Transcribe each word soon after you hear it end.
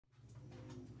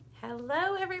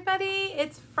Hello everybody,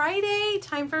 it's Friday,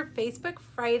 time for Facebook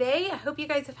Friday. I hope you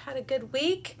guys have had a good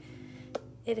week.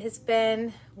 It has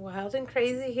been wild and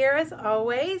crazy here as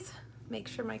always. Make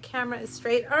sure my camera is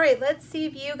straight. All right, let's see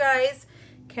if you guys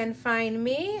can find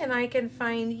me and I can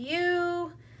find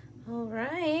you. All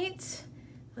right,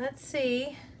 let's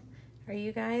see. Are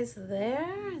you guys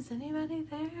there? Is anybody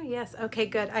there? Yes, okay,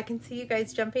 good. I can see you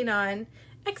guys jumping on.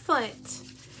 Excellent.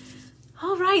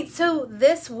 All right, so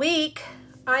this week,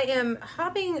 I am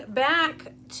hopping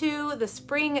back to the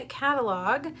spring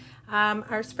catalog.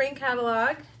 Our spring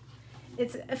catalog,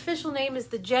 its official name is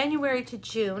the January to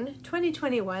June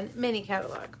 2021 mini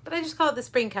catalog, but I just call it the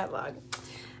spring catalog.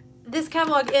 This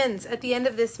catalog ends at the end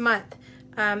of this month,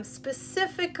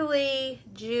 specifically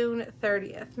June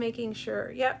 30th, making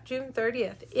sure, yep, June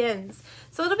 30th ends.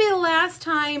 So it'll be the last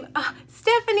time.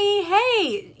 Stephanie,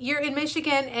 hey, you're in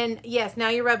Michigan, and yes, now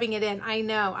you're rubbing it in. I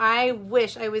know, I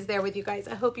wish I was there with you guys.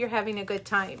 I hope you're having a good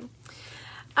time.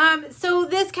 So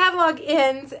this catalog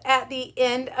ends at the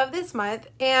end of this month,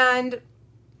 and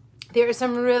there are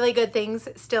some really good things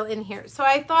still in here. So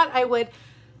I thought I would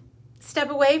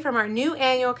step away from our new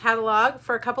annual catalog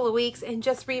for a couple of weeks and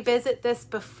just revisit this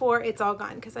before it's all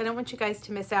gone, because I don't want you guys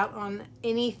to miss out on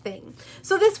anything.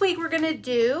 So this week we're going to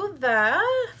do the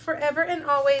Forever and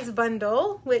Always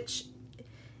bundle, which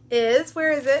is,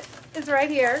 where is it? It's right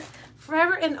here.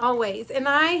 Forever and Always. And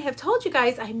I have told you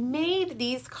guys I made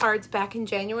these cards back in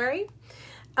January.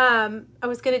 I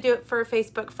was going to do it for a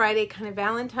Facebook Friday kind of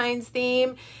Valentine's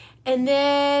theme. And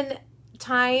then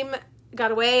time got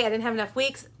away. I didn't have enough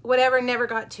weeks, whatever, never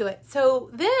got to it. So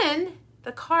then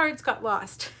the cards got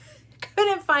lost.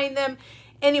 Couldn't find them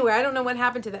anywhere. I don't know what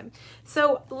happened to them.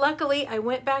 So luckily I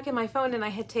went back in my phone and I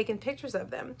had taken pictures of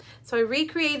them. So I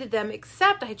recreated them,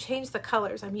 except I changed the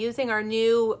colors. I'm using our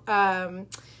new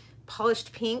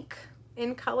polished pink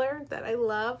in color that I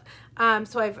love.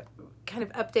 So I've kind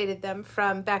of updated them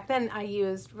from back then. I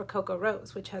used Rococo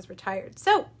Rose, which has retired.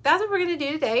 So that's what we're going to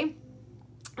do today.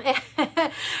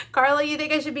 Carla, you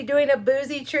think I should be doing a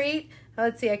boozy treat?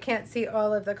 Let's see, I can't see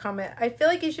all of the comment. I feel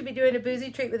like you should be doing a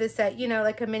boozy treat with a set, you know,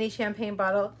 like a mini champagne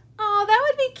bottle. Oh, that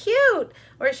would be cute.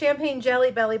 Or a champagne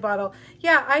Jelly Belly bottle.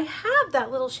 Yeah, I have that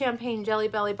little champagne Jelly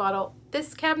Belly bottle.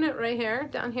 This cabinet right here,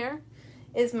 down here,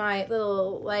 is my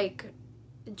little, like,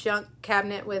 junk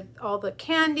cabinet with all the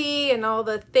candy and all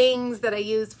the things that I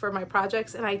use for my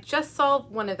projects, and I just saw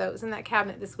one of those in that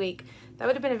cabinet this week. That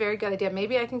would have been a very good idea.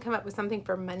 Maybe I can come up with something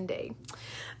for Monday.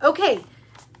 Okay,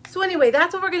 so anyway,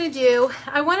 that's what we're going to do.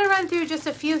 I want to run through just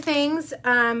a few things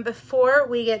before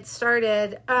we get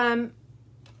started. I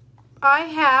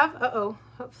have,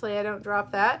 hopefully I don't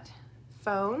drop that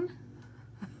phone.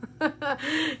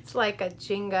 It's like a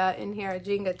Jenga in here, a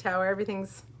Jenga tower.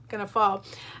 Everything's gonna fall.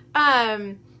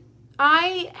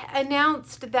 I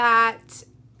announced that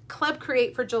Club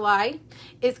Create for July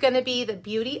is going to be the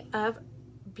Beauty of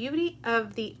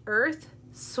the Earth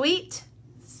Suite,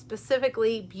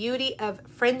 specifically Beauty of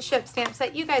Friendship stamp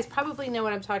set. You guys probably know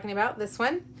what I'm talking about, this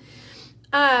one.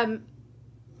 I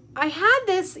had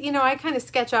this, you know, I kind of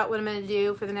sketch out what I'm going to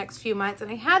do for the next few months, and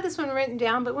I had this one written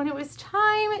down, but when it was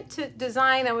time to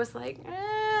design, I was like,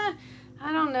 I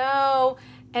don't know.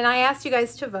 And I asked you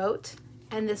guys to vote,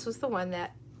 and this was the one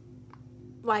that,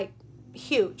 like,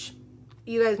 huge.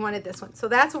 You guys wanted this one. So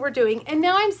that's what we're doing. And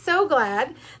now I'm so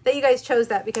glad that you guys chose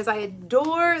that, because I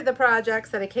adore the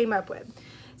projects that I came up with.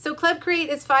 So Club Create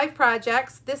is 5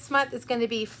 projects. This month is going to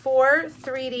be 4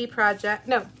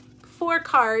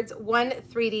 cards, 1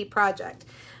 3D project.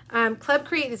 Club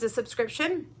Create is a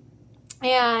subscription,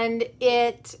 and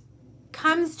it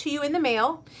comes to you in the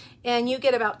mail, and you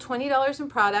get about $20 in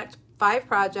product, 5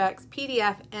 projects,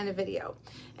 PDF, and a video.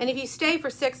 And if you stay for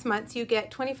 6 months, you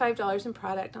get $25 in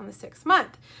product on the 6th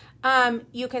month.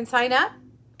 You can sign up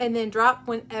and then drop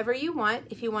whenever you want.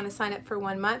 If you want to sign up for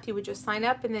 1 month, you would just sign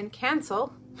up and then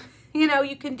cancel. You know,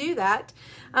 you can do that.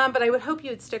 But I would hope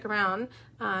you would stick around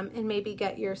and maybe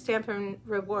get your Stampin'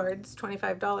 Rewards,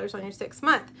 $25 on your 6th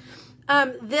month.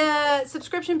 The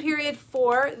subscription period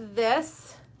for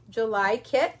this July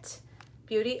kit,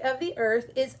 Beauty of the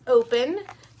Earth, is open.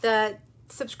 The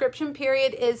subscription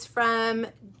period is from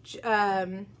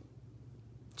June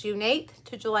 8th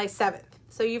to July 7th.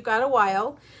 So you've got a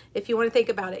while if you want to think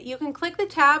about it. You can click the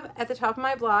tab at the top of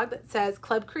my blog that says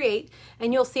Club Create,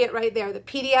 and you'll see it right there. The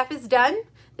PDF is done.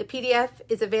 The PDF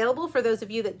is available for those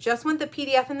of you that just want the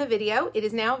PDF and the video. It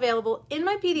is now available in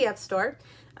my PDF store.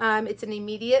 It's an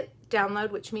immediate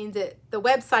download, which means the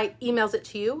website emails it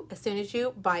to you as soon as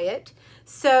you buy it.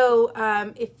 So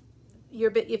if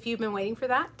you've been waiting for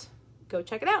that, go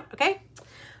check it out, okay?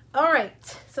 All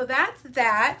right, so that's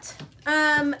that.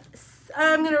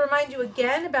 I'm going to remind you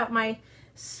again about my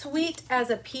Sweet as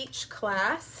a Peach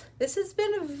class. This has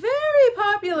been very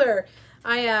popular.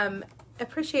 I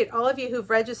appreciate all of you who've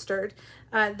registered.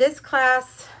 This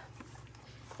class,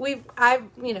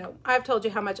 I've told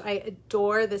you how much I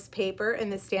adore this paper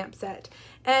and this stamp set.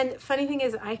 And funny thing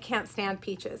is, I can't stand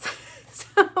peaches.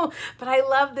 But I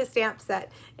love the stamp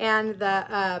set and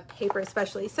the paper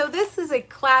especially. So this is a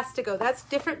class to go. That's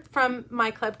different from my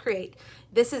Club Create.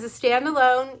 This is a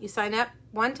standalone. You sign up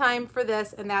one time for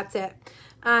this and that's it.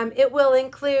 It will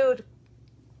include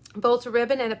bolts of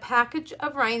ribbon and a package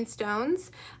of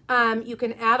rhinestones. You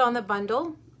can add on the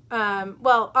bundle.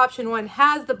 Well, option 1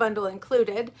 has the bundle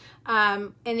included.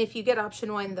 And if you get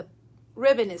option 1, the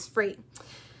ribbon is free.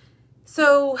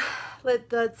 So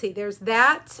let's see, there's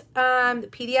that. The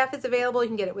PDF is available. You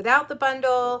can get it without the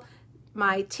bundle.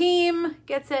 My team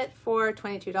gets it for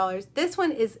 $22. This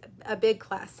one is a big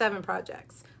class, 7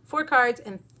 projects, 4 cards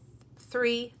and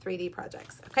 3 3D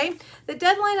projects, okay? The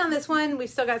deadline on this one, we've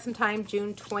still got some time,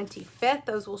 June 25th.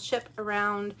 Those will ship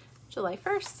around July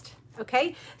 1st,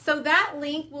 okay? So that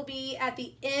link will be at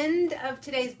the end of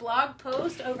today's blog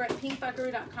post over at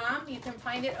pinkbuckaroo.com. You can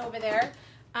find it over there.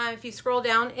 If you scroll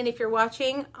down, and if you're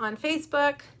watching on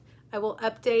Facebook, I will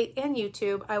update, and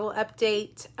YouTube, I will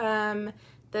update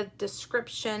the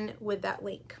description with that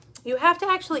link. You have to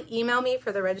actually email me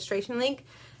for the registration link.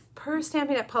 Per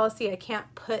Stampin' Up! Policy, I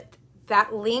can't put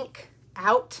that link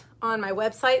out on my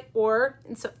website or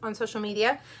on social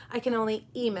media. I can only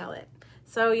email it.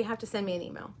 So you have to send me an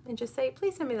email and just say,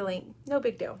 please send me the link. No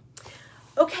big deal.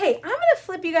 Okay, I'm going to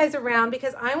flip you guys around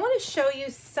because I want to show you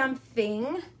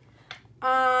something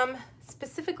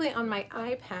specifically on my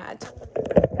iPad.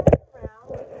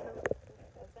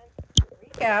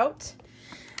 Freak out.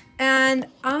 And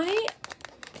I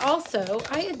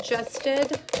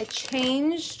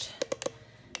changed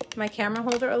my camera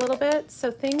holder a little bit,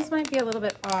 so things might be a little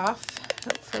bit off.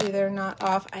 Hopefully they're not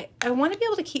off. I want to be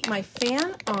able to keep my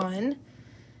fan on,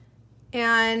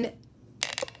 and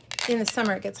in the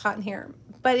summer it gets hot in here,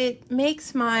 but it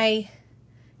makes my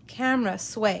camera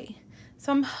sway.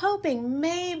 So I'm hoping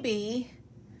maybe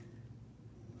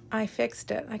I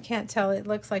fixed it. I can't tell. It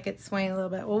looks like it's swaying a little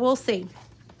bit. Well, we'll see.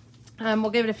 We'll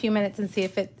give it a few minutes and see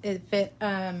if it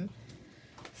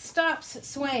stops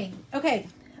swaying. Okay,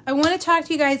 I want to talk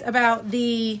to you guys about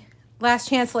the last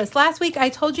chance list. Last week I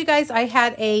told you guys I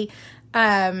had a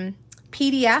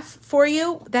PDF for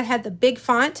you that had the big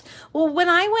font. Well, when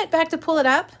I went back to pull it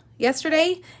up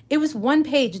yesterday, it was 1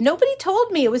 page. Nobody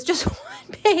told me it was just 1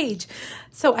 page.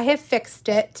 So I have fixed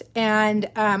it,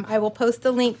 and I will post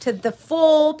the link to the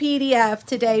full PDF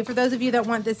today for those of you that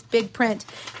want this big print.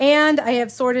 And I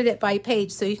have sorted it by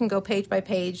page, so you can go page by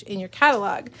page in your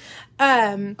catalog.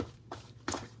 I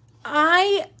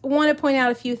want to point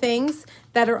out a few things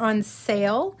that are on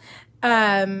sale.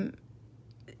 There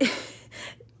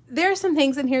are some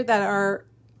things in here that are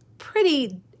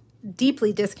pretty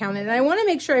deeply discounted, and I want to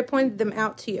make sure I pointed them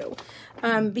out to you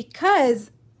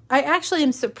because I actually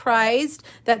am surprised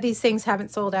that these things haven't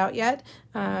sold out yet.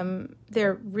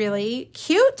 They're really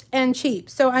cute and cheap.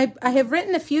 So I have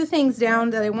written a few things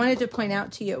down that I wanted to point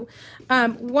out to you.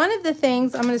 One of the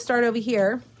things, I'm going to start over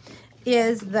here,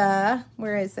 is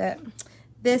where is it?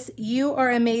 This You Are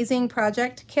Amazing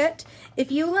project kit. If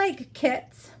you like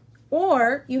kits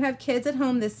or you have kids at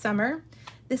home this summer,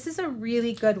 this is a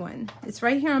really good one. It's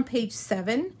right here on page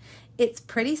 7. It's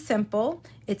pretty simple.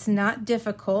 It's not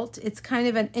difficult. It's kind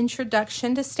of an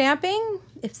introduction to stamping.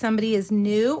 If somebody is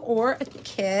new or a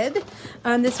kid,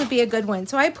 this would be a good one.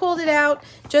 So I pulled it out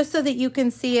just so that you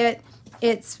can see it.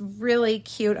 It's really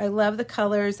cute. I love the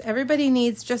colors. Everybody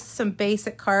needs just some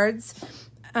basic cards.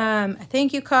 A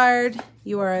thank you card.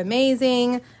 You are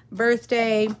amazing.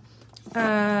 Birthday.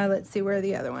 Let's see, where are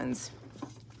the other ones?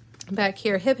 Back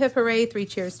here, hip hip hooray, 3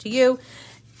 cheers to you.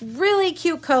 Really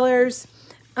cute colors.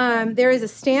 There is a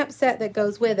stamp set that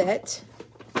goes with it,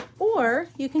 or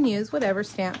you can use whatever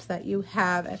stamps that you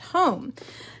have at home.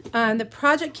 The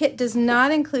project kit does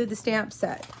not include the stamp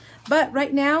set, but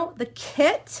right now the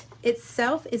kit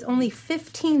itself is only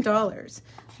 $15.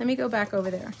 Let me go back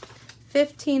over there.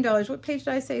 $15. What page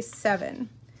did I say? 7.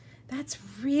 That's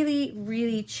really,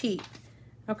 really cheap.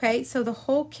 Okay, so the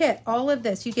whole kit, all of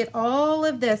this, you get all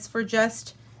of this for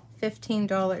just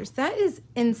 $15. That is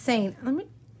insane.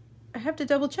 I have to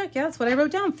double check. Yeah, that's what I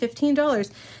wrote down,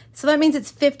 $15. So that means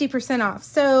it's 50% off.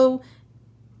 So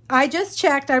I just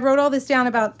checked. I wrote all this down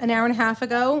about an hour and a half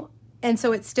ago, and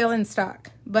so it's still in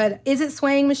stock. But is it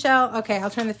swaying, Michelle? Okay, I'll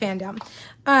turn the fan down.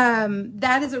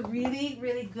 That is a really,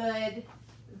 really good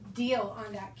deal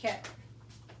on that kit.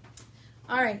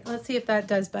 All right, let's see if that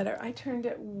does better. I turned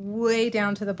it way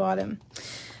down to the bottom.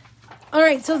 All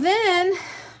right, so then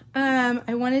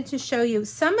I wanted to show you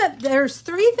there's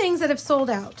 3 things that have sold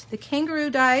out. The kangaroo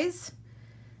dies.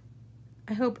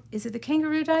 I hope, is it the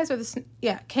kangaroo dies or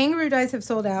kangaroo dies have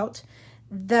sold out.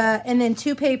 And then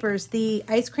 2 papers. The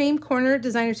Ice Cream Corner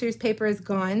Designer Series paper is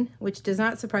gone, which does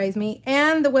not surprise me.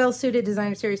 And the Well Suited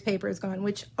Designer Series paper is gone,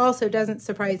 which also doesn't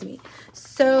surprise me.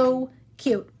 So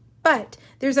cute. But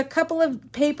there's a couple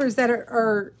of papers that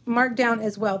are marked down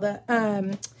as well.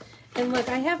 And look,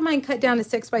 I have mine cut down to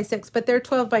 6x6, but they're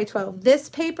 12x12. This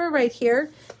paper right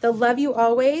here, the Love You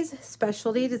Always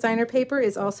Specialty Designer Paper,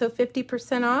 is also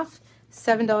 50% off,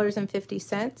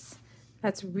 $7.50.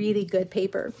 That's really good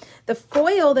paper. The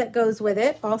foil that goes with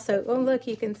it also, oh look,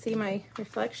 you can see my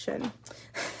reflection,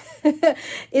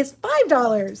 is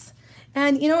 $5.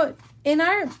 And you know what, in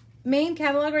our main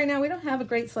catalog right now, we don't have a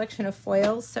great selection of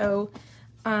foils. So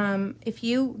if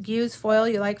you use foil,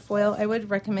 you like foil, I would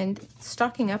recommend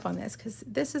stocking up on this because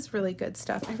this is really good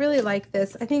stuff. I really like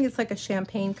this. I think it's like a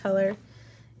champagne color.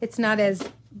 It's not as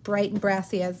bright and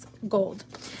brassy as gold.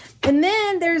 And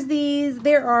then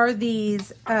there are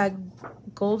these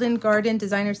Golden Garden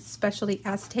Designer Specialty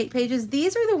Acetate pages.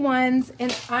 These are the ones,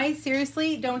 and I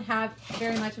seriously don't have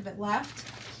very much of it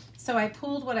left. So I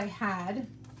pulled what I had.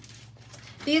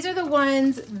 These are the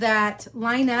ones that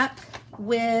line up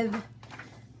with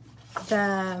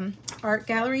the art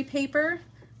gallery paper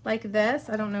like this.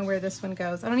 I don't know where this one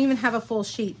goes. I don't even have a full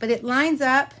sheet, but it lines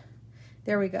up.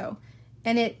 There we go.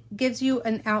 And it gives you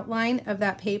an outline of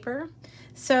that paper.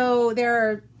 So there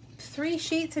are 3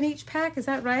 sheets in each pack. Is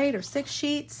that right? Or 6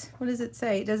 sheets? What does it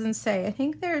say? It doesn't say. I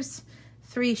think there's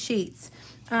 3 sheets.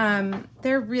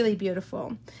 They're really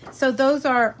beautiful. So those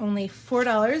are only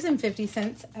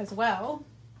 $4.50 as well.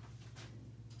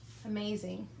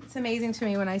 Amazing. It's amazing to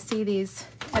me when I see these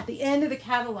at the end of the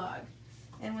catalog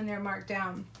and when they're marked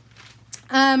down.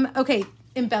 Okay,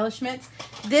 embellishments.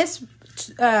 This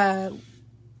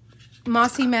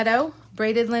Mossy Meadow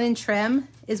braided linen trim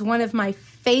is one of my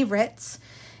favorites.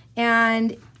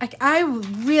 And I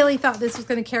really thought this was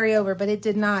going to carry over, but it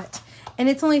did not. And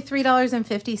it's only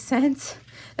 $3.50.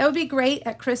 That would be great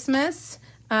at Christmas.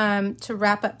 To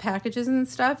wrap up packages and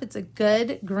stuff. It's a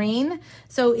good green.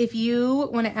 So if you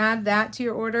want to add that to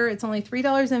your order, it's only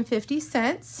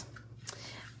 $3.50.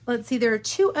 Let's see, there are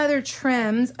 2 other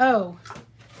trims. Oh,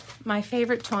 my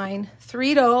favorite twine,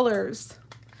 $3.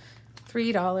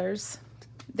 $3.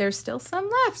 There's still some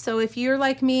left. So if you're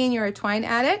like me and you're a twine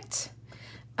addict,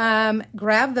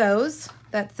 grab those.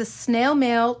 That's the Snail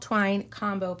Mail Twine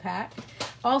Combo Pack.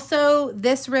 Also,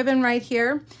 this ribbon right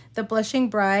here, the Blushing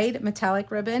Bride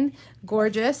metallic ribbon,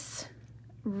 gorgeous,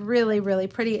 really, really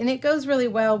pretty. And it goes really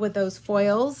well with those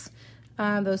foils,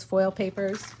 those foil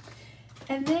papers.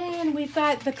 And then we've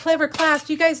got the Clever Clasp.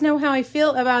 You guys know how I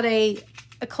feel about a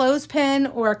clothespin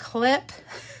or a clip.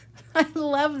 I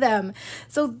love them.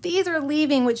 So these are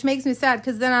leaving, which makes me sad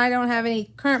because then I don't have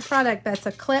any current product that's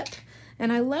a clip.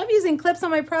 And I love using clips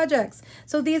on my projects.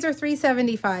 So these are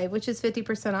 $3.75, which is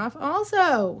 50% off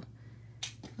also.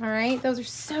 All right, those are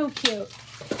so cute.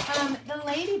 The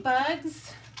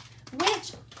Ladybugs,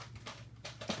 which,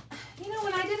 you know,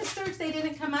 when I did a search, they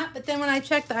didn't come up. But then when I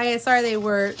checked the ISR, they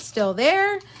were still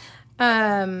there.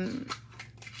 So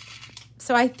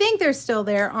I think they're still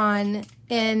there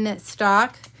in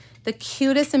stock. The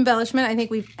cutest embellishment I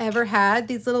think we've ever had.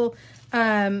 These little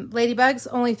ladybugs,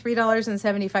 only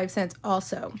 $3.75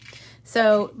 also.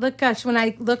 So look, gosh, when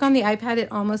I look on the iPad,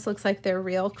 it almost looks like they're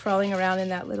real, crawling around in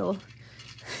that little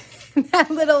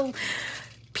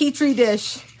petri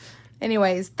dish.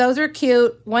 Anyways, those are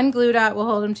cute. 1 glue dot will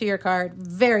hold them to your card.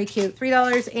 Very cute.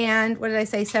 $3 and what did I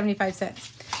say? 75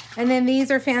 cents. And then these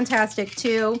are fantastic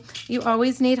too. You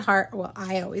always need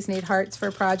I always need hearts for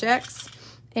projects.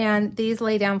 And these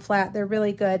lay down flat. They're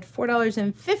really good.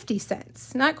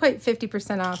 $4.50. Not quite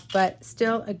 50% off, but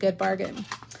still a good bargain.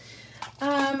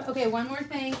 Okay, one more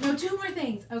thing. No, 2 more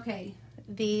things. Okay,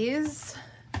 these.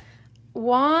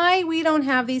 Why we don't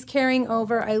have these carrying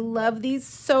over. I love these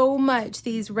so much.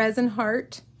 These resin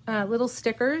heart little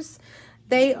stickers.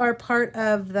 They are part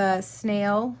of the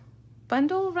snail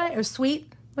bundle, right? Or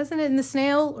sweet. Wasn't it in the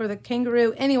snail or the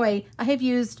kangaroo? Anyway, I have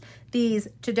used these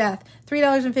to death.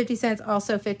 $3.50,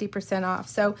 also 50% off.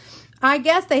 So I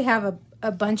guess they have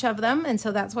a bunch of them, and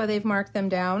so that's why they've marked them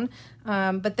down.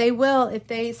 But they will, if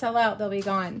they sell out, they'll be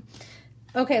gone.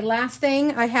 Okay, last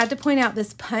thing, I had to point out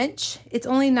this punch. It's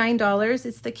only $9.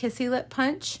 It's the Kissy Lip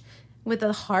punch with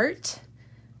a heart.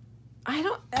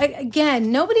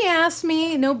 Again, nobody asked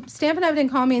me, no, Stampin' Up!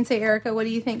 Didn't call me and say, Erica, what do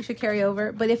you think should carry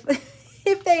over? But if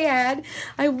if they had,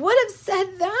 I would have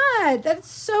said that. That's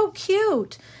so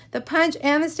cute. The punch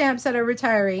and the stamp set are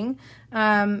retiring.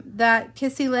 That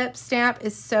Kissy Lips stamp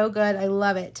is so good. I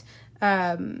love it.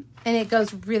 And it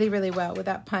goes really, really well with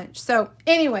that punch. So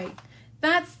anyway,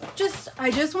 I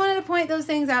just wanted to point those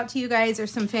things out to you guys.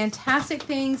 There's some fantastic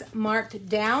things marked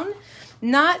down.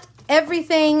 Not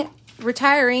everything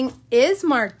retiring is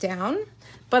marked down,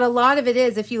 but a lot of it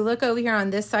is. If you look over here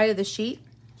on this side of the sheet,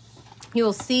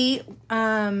 you'll see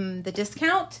the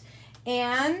discount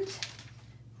and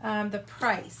the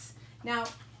price. Now,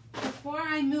 before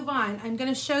I move on, I'm going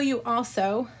to show you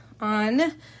also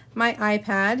on my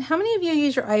iPad. How many of you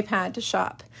use your iPad to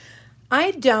shop?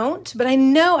 I don't, but I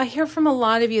know I hear from a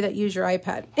lot of you that use your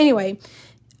iPad. Anyway,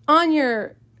 on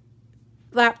your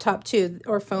laptop too,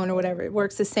 or phone or whatever, it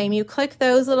works the same. You click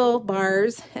those little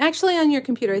bars. Actually, on your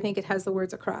computer, I think it has the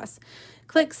words across.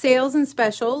 Click sales and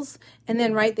specials, and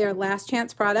then right there, last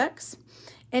chance products.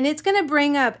 And it's going to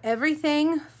bring up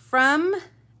everything from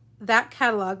that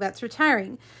catalog that's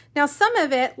retiring. Now, some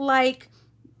of it, like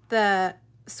the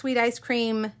sweet ice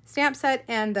cream stamp set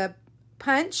and the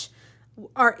punch,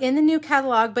 are in the new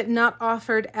catalog, but not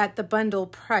offered at the bundle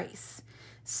price.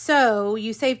 So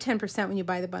you save 10% when you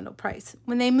buy the bundle price.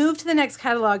 When they move to the next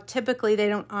catalog, typically they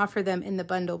don't offer them in the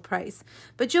bundle price.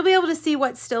 But you'll be able to see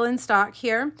what's still in stock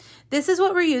here. This is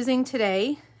what we're using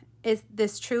today, is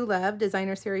this True Love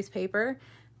Designer Series paper.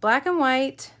 Black and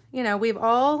white. You know, we've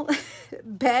all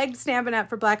begged Stampin' Up!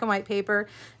 For black and white paper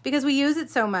because we use it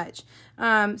so much.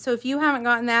 So if you haven't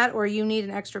gotten that or you need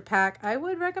an extra pack, I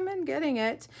would recommend getting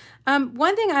it.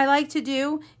 One thing I like to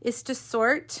do is to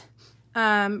sort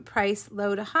price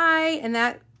low to high, and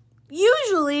that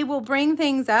usually will bring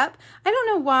things up. I don't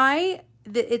know why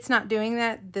it's not doing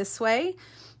that this way.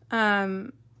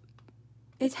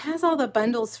 It has all the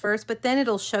bundles first, but then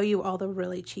it'll show you all the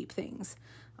really cheap things.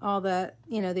 All the,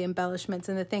 you know, the embellishments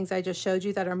and the things I just showed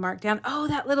you that are marked down. Oh,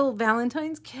 that little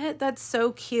Valentine's kit. That's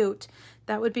so cute.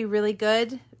 That would be really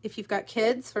good if you've got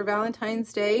kids for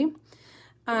Valentine's Day.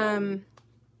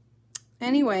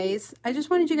 Anyways, I just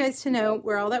wanted you guys to know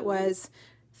where all that was.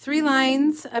 3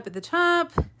 lines up at the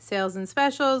top, sales and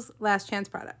specials, last chance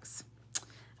products.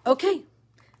 Okay.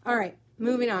 All right.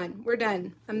 Moving on. We're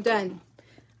done. I'm done.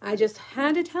 I just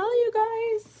had to tell you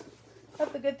guys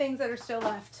about the good things that are still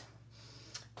left.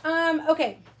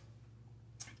 Okay,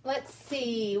 let's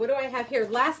see. What do I have here?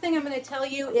 Last thing I'm going to tell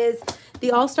you is the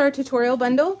All-Star Tutorial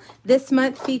Bundle. This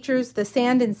month features the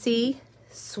Sand and Sea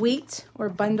Suite or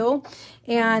Bundle.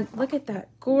 And look at that.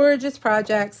 Gorgeous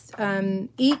projects.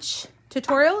 Each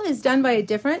tutorial is done by a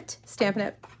different Stampin'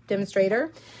 Up!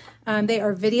 Demonstrator. They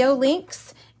are video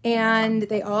links, and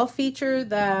they all feature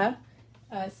the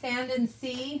Sand and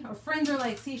Sea, or Friends Are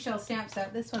Like Seashell stamp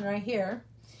set. This one right here.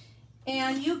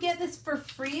 And you get this for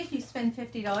free if you spend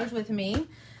 $50 with me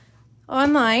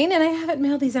online. And I haven't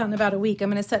mailed these out in about a week.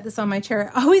 I'm going to set this on my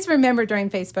chair. I always remember during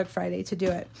Facebook Friday to do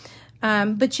it.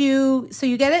 So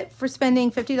you get it for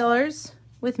spending $50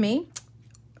 with me,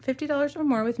 $50 or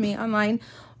more with me online,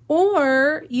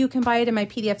 or you can buy it in my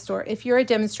PDF store. If you're a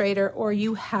demonstrator or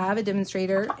you have a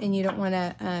demonstrator and you don't want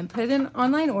to put it in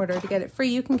online order to get it free,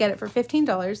 you can get it for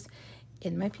 $15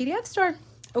 in my PDF store.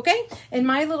 Okay, and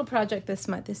my little project this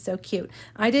month is so cute.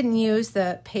 I didn't use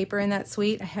the paper in that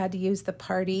suite. I had to use the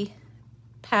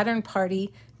Pattern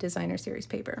Party Designer Series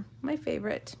paper, my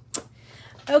favorite.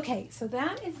 Okay, so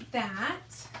that is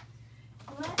that.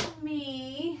 Let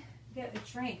me get a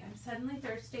drink. I'm suddenly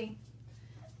thirsty.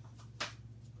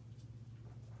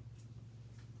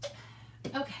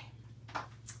 Okay,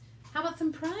 how about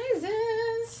some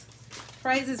prizes?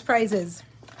 Prizes.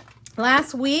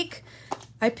 Last week,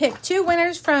 I picked 2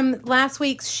 winners from last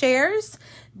week's shares.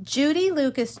 Judy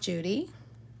Lucas Judy.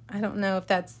 I don't know if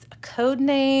that's a code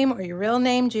name or your real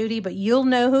name, Judy, but you'll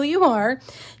know who you are.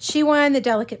 She won the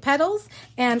Delicate Petals.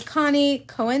 And Connie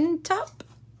Cohentop.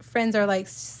 Friends Are Like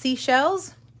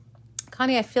Seashells.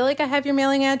 Connie, I feel like I have your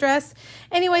mailing address.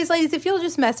 Anyways, ladies, if you'll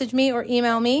just message me or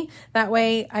email me, that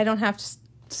way I don't have to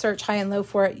search high and low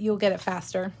for it. You'll get it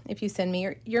faster if you send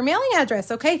me your mailing address.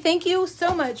 Okay, thank you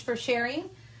so much for sharing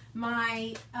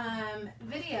my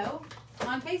video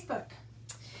on Facebook.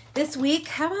 This week,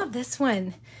 how about this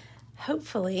one?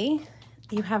 Hopefully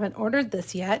you haven't ordered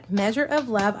this yet. Measure of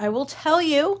Love. I will tell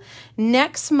you,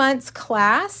 next month's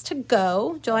class to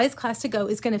go, July's class to go,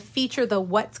 is going to feature the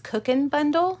What's Cookin'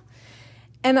 bundle.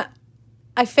 And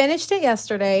I finished it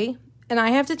yesterday, and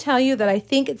I have to tell you that I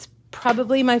think it's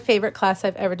probably my favorite class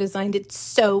I've ever designed. It's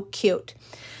so cute.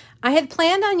 I had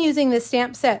planned on using this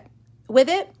stamp set with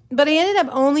it, but I ended up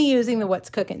only using the What's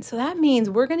Cookin'. So that means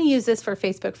we're going to use this for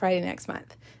Facebook Friday next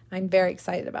month. I'm very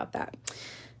excited about that.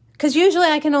 because usually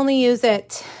I can only use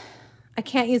it, I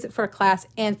can't use it for a class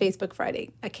and Facebook Friday.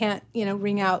 I can't, you know,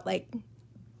 ring out like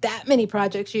that many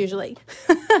projects usually.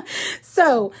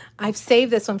 So I've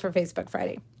saved this one for Facebook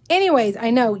Friday. Anyways, I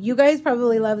know you guys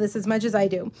probably love this as much as I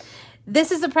do.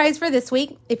 This is the prize for this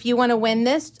week. If you want to win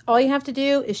this, all you have to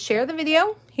do is share the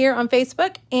video here on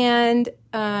Facebook and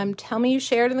tell me you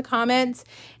shared in the comments,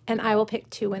 and I will pick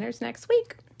 2 winners next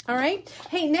week. All right.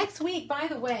 Hey, next week, by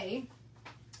the way,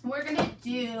 we're going to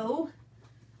do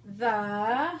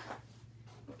the,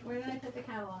 where did I put the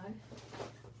catalog?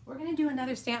 We're going to do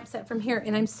another stamp set from here,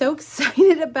 and I'm so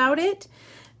excited about it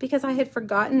because I had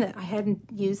forgotten that I hadn't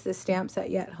used this stamp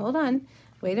set yet. Hold on.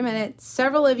 Wait a minute.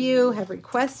 Several of you have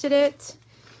requested it,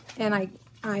 and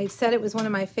I said it was one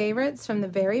of my favorites from the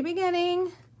very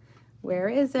beginning. Where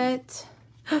is it?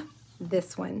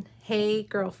 This one. Hey,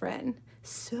 girlfriend.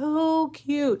 So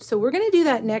cute. So we're going to do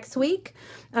that next week.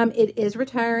 It is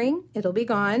retiring. It'll be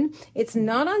gone. It's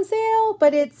not on sale,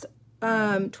 but it's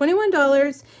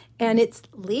 $21, and it's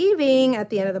leaving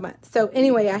at the end of the month. So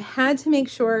anyway, I had to make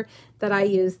sure that I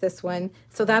use this one.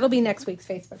 So that'll be next week's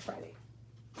Facebook Friday.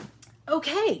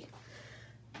 Okay.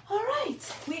 All right.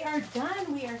 We are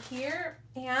done. We are here.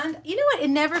 And you know what? It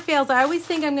never fails. I always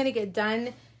think I'm going to get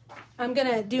done. I'm going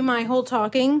to do my whole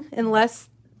talking in less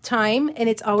time. And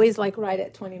it's always like right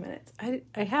at 20 minutes.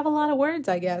 I have a lot of words,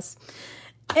 I guess.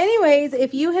 Anyways,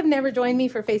 if you have never joined me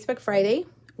for Facebook Friday,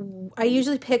 I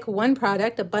usually pick one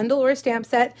product, a bundle or a stamp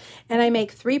set, and I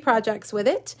make 3 projects with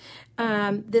it.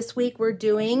 This week we're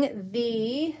doing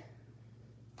the...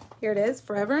 Here it is,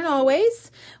 Forever and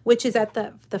Always, which is at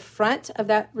the front of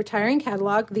that retiring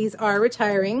catalog. These are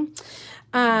retiring.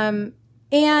 And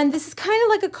this is kind of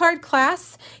like a card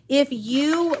class. If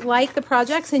you like the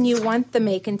projects and you want the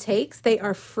make and takes, they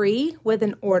are free with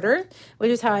an order,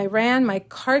 which is how I ran my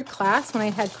card class when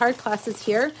I had card classes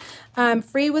here.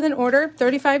 Free with an order,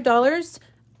 $35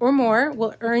 or more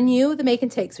will earn you the make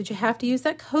and takes, but you have to use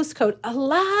that host code. A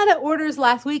lot of orders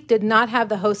last week did not have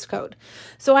the host code.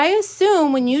 So I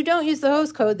assume when you don't use the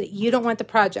host code that you don't want the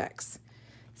projects.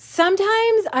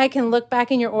 Sometimes I can look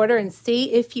back in your order and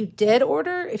see if you did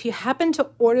order, if you happen to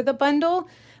order the bundle,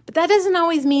 but that doesn't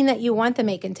always mean that you want the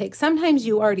make and take. Sometimes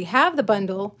you already have the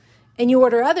bundle and you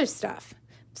order other stuff.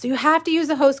 So you have to use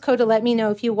the host code to let me know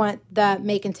if you want the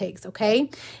make and takes, okay?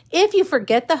 If you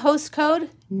forget the host code,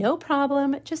 no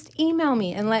problem. Just email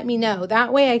me and let me know.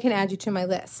 That way I can add you to my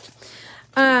list.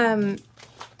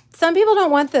 Some people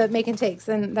don't want the make and takes,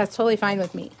 and that's totally fine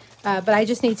with me. But I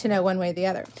just need to know one way or the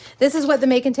other. This is what the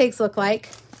make and takes look like.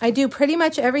 I do pretty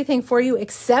much everything for you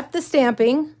except the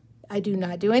stamping. I do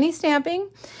not do any stamping.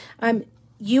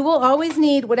 You will always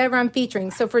need whatever I'm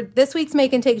featuring. So for this week's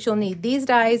make and takes, you'll need these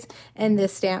dies and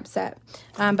this stamp set.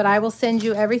 But I will send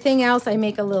you everything else. I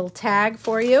make a little tag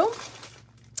for you.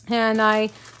 And I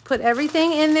put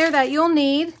everything in there that you'll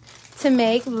need to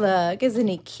make. Look, isn't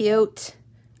he cute?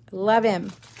 Love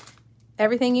him.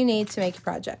 Everything you need to make your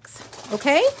projects.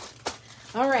 Okay?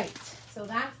 All right. So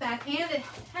that's that. And it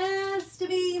has to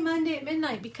be Monday at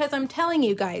midnight because I'm telling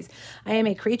you guys, I am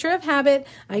a creature of habit.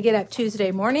 I get up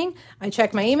Tuesday morning, I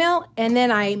check my email, and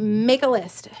then I make a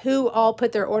list who all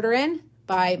put their order in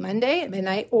by Monday at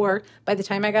midnight or by the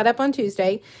time I got up on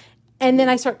Tuesday. And then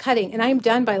I start cutting, and I'm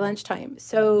done by lunchtime.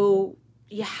 So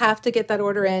you have to get that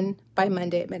order in by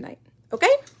Monday at midnight.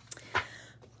 Okay?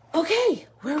 Okay,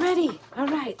 we're ready. All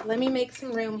right, let me make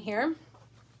some room here.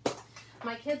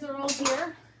 My kids are all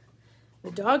here.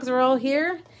 The dogs are all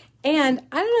here. And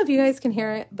I don't know if you guys can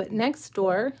hear it, but next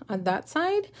door on that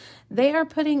side, they are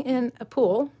putting in a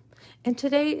pool. And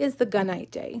today is the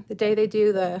gunite day, the day they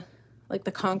do the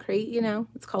concrete, you know,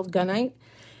 it's called gunite.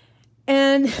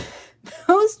 And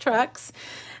those trucks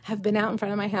have been out in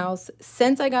front of my house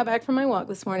since I got back from my walk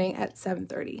this morning at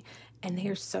 7:30. And they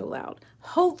are so loud.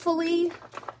 Hopefully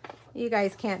you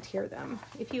guys can't hear them.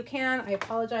 If you can, I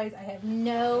apologize. I have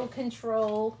no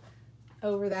control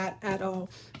over that at all.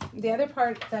 The other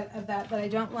part of that I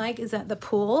don't like is that the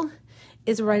pool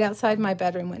is right outside my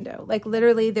bedroom window. Like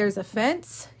literally there's a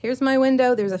fence. Here's my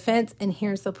window, there's a fence, and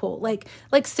here's the pool. Like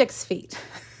 6 feet.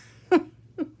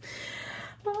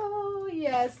 Oh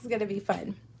yes, it's gonna be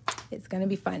fun. It's gonna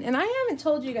be fun. And I haven't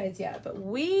told you guys yet, but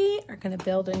we are gonna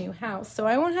build a new house. So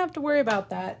I won't have to worry about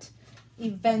that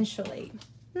eventually.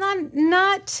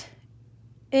 Not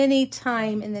any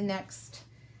time in the next,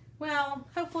 well,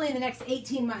 hopefully in the next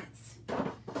 18 months.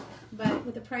 But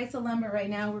with the price of lumber right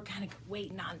now, we're kind of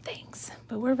waiting on things.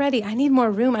 But we're ready. I need more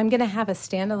room. I'm going to have a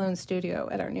standalone studio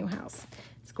at our new house.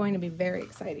 It's going to be very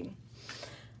exciting.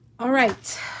 All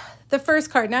right. The first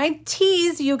card. Now, I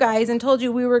teased you guys and told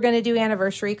you we were going to do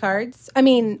anniversary cards. I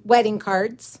mean, wedding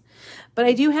cards. but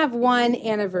I do have one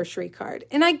anniversary card.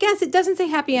 And I guess it doesn't say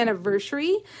happy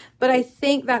anniversary, but I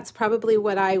think that's probably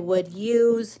what I would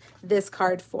use this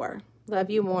card for. Love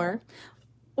you more.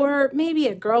 Or maybe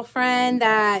a girlfriend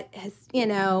that has, you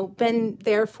know, been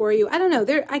there for you. I don't know.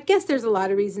 I guess there's a lot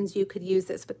of reasons you could use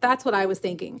this, but that's what I was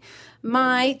thinking.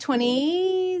 My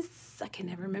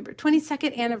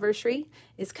 22nd anniversary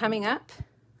is coming up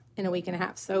in a week and a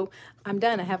half. So I'm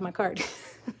done. I have my card.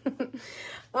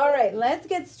 All right, let's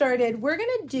get started. Let's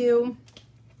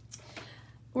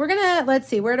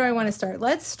see, where do I want to start?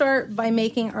 Let's start by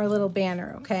making our little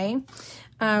banner, okay?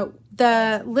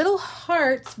 The little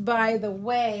hearts, by the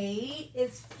way,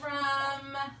 is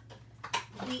from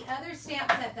the other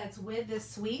stamp set that's with this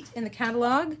suite in the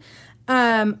catalog,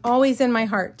 Always in My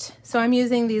Heart. So I'm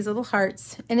using these little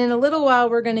hearts, and in a little while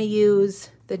we're going to use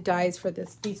the dies for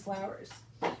these flowers.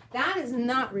 That is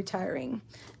not retiring,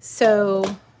 so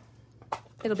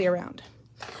it'll be around.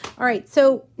 All right,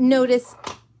 so notice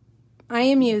I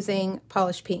am using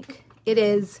polished pink. It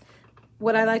is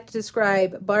what I like to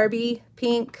describe Barbie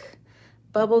pink,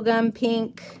 bubblegum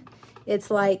pink.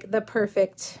 It's like the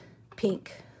perfect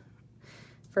pink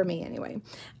for me anyway.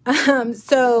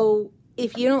 So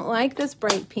if you don't like this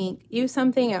bright pink, use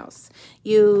something else.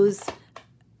 Use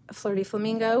Flirty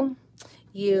Flamingo,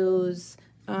 use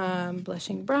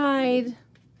Blushing Bride,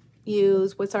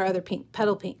 use, what's our other pink?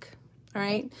 Petal Pink, all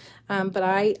right? But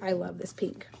I love this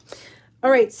pink. All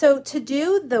right, so to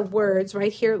do the words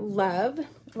right here, love,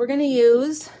 we're going to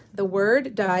use the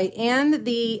word die and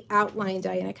the outline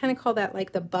die. And I kind of call that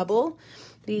like the bubble,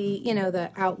 the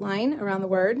outline around the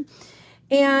word.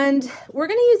 And we're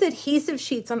going to use adhesive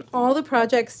sheets on all the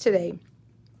projects today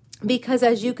because,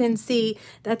 as you can see,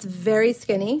 that's very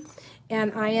skinny.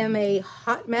 And I am a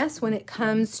hot mess when it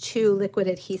comes to liquid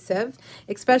adhesive,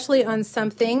 especially on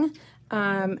something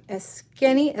as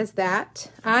skinny as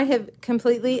that. I have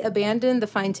completely abandoned the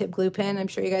fine tip glue pen. I'm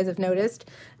sure you guys have noticed,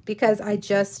 because I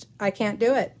can't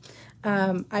do it.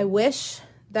 I wish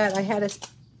that I had a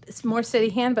more steady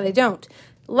hand, but I don't.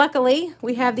 Luckily,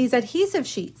 we have these adhesive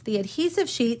sheets. The adhesive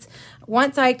sheets,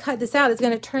 once I cut this out, is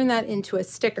going to turn that into a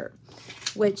sticker,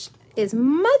 which is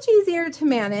much easier to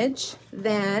manage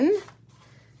than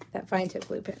that fine tip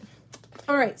glue pen.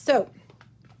 All right, so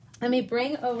let me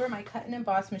bring over my cut and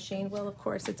emboss machine. Well, of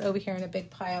course, it's over here in a big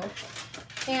pile.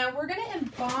 And we're going to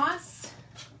emboss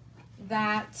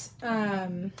that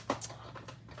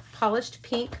polished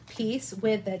pink piece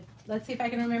with the, let's see if I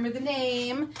can remember the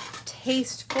name,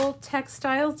 Tasteful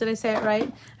Textiles. Did I say it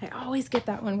right? I always get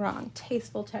that one wrong.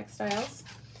 Tasteful Textiles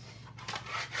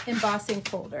embossing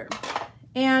folder.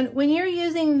 And when you're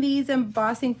using these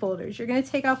embossing folders, you're going to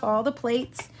take off all the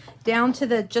plates down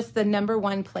to just the number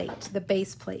one plate, the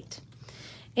base plate.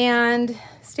 And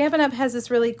Stampin' Up! Has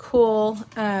this really cool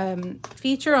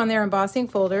feature on their embossing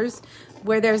folders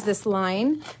where there's this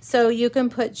line. So you can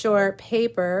put your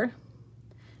paper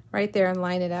right there and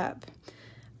line it up.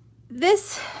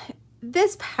 This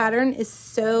pattern is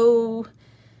so,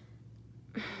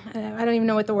 I don't even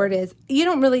know what the word is. You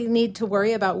don't really need to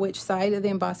worry about which side of the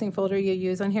embossing folder you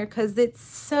use on here because it's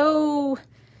so,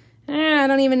 I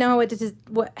don't even know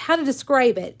how to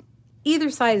describe it. Either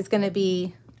side is going to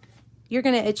be, you're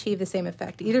going to achieve the same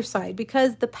effect, either side,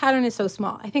 because the pattern is so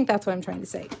small. I think that's what I'm trying to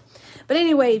say. But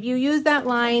anyway, if you use that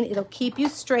line, it'll keep you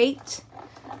straight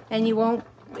and you won't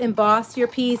emboss your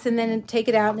piece and then take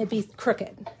it out and it'd be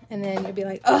crooked. And then you'll be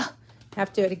like, oh,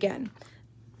 have to do it again.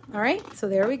 All right, so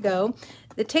there we go.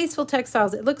 The Tasteful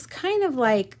Textiles, it looks kind of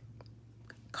like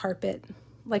carpet,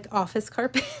 like office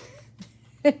carpet.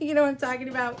 You know what I'm talking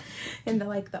about? In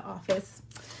the office.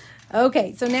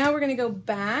 Okay, so now we're going to go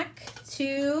back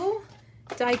to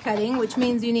die cutting, which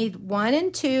means you need 1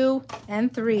 and 2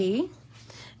 and 3.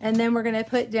 And then we're going to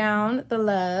put down the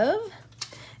love,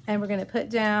 and we're going to put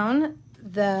down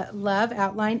the love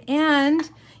outline. And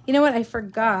you know what? I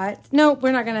forgot. No,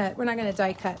 we're not gonna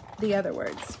die cut the other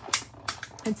words.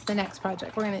 It's the next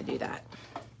project. We're going to do that.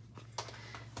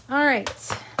 All right,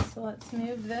 so let's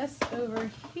move this over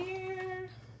here.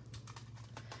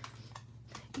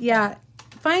 Yeah,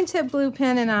 fine tip glue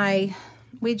pen and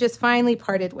we just finally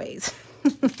parted ways.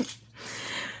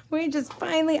 We just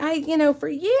finally, for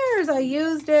years I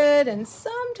used it, and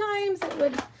sometimes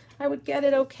I would get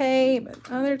it okay, but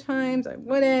other times I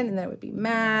wouldn't, and I would be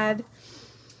mad.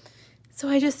 So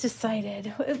I just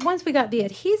decided, once we got the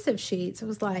adhesive sheets, it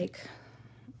was like,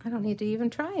 I don't need to even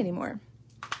try anymore.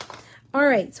 All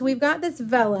right, so we've got this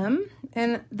vellum,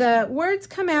 and the words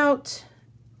come out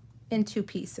in 2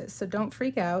 pieces, so don't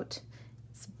freak out.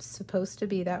 It's supposed to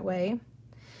be that way.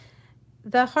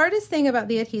 The hardest thing about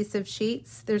the adhesive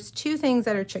sheets, there's 2 things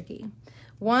that are tricky.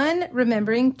 One,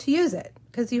 remembering to use it,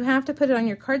 because you have to put it on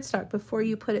your cardstock before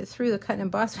you put it through the cut and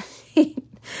emboss machine.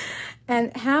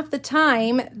 And half the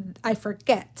time I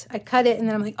forget. I cut it and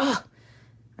then I'm like, oh,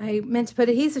 I meant to put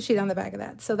adhesive sheet on the back of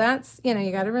that. So that's, you know,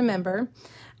 you got to remember.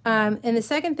 And the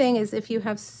second thing is, if you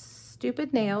have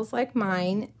stupid nails like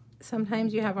mine,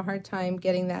 sometimes you have a hard time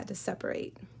getting that to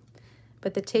separate.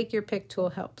 But the take your pick tool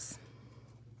helps.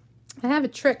 I have a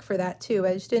trick for that too.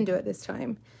 I just didn't do it this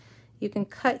time. You can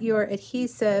cut your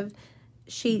adhesive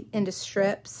sheet into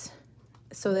strips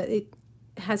so that it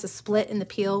has a split in the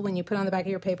peel when you put it on the back of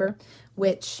your paper,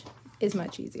 which is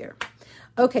much easier.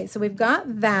 Okay, so we've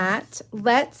got that.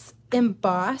 Let's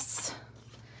emboss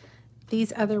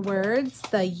these other words,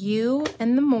 the you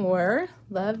and the more.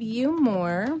 Love you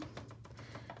more.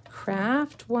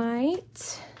 Craft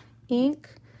white ink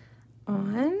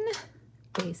on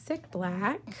basic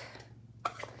black.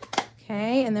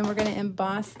 Okay, and then we're going to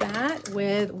emboss that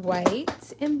with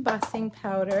white embossing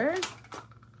powder.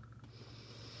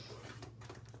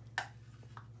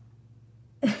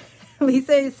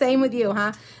 Lisa, same with you,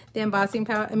 huh? The embossing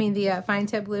powder, I mean the fine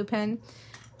tip glue pen.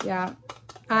 Yeah,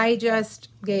 I just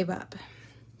gave up.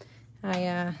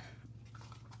 You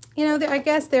know, I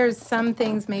guess there's some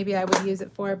things maybe I would use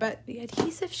it for, but the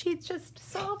adhesive sheets just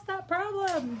solves that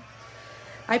problem.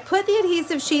 I put the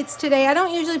adhesive sheets today. I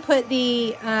don't usually put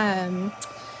the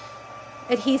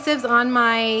adhesives on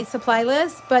my supply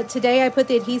list, but today I put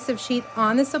the adhesive sheet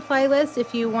on the supply list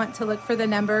if you want to look for the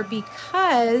number,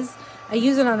 because I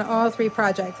use it on all 3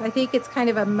 projects. I think it's kind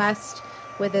of a must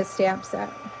with this stamp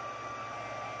set.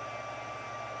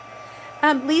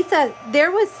 Lisa,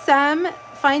 there was some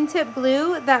fine tip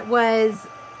glue that was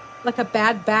like a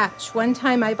bad batch. One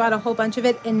time I bought a whole bunch of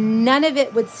it and none of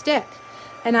it would stick.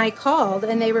 And I called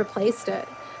and they replaced it.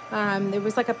 There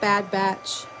was like a bad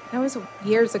batch. That was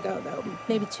years ago though,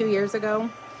 maybe 2 years ago.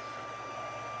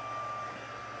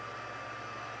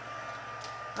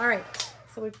 All right,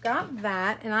 so we've got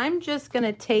that, and I'm just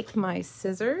gonna take my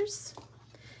scissors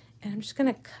and I'm just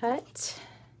gonna cut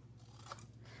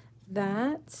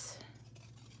that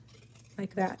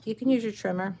like that. You can use your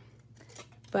trimmer,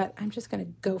 but I'm just gonna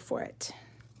go for it.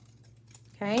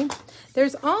 Okay,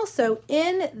 there's also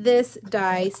in this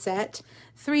die set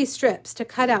 3 strips to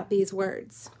cut out these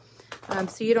words.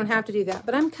 So you don't have to do that,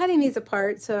 but I'm cutting these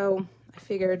apart, so I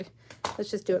figured let's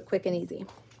just do it quick and easy.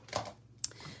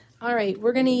 All right,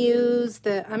 we're gonna use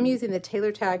I'm using the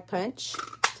Taylor Tag punch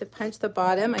to punch the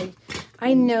bottom.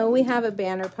 I know we have a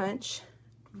banner punch,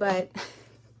 but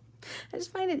I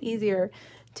just find it easier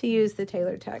to use the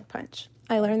Taylor Tag punch.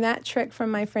 I learned that trick from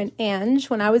my friend Ange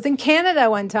when I was in Canada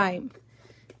one time.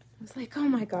 I was like, oh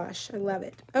my gosh, I love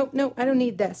it. Oh no, I don't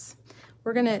need this.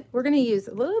 We're gonna use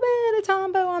a little bit of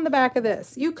Tombow on the back of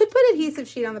this. You could put adhesive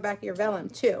sheet on the back of your vellum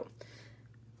too,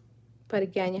 but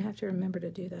again, you have to remember to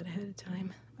do that ahead of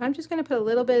time. I'm just gonna put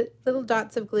little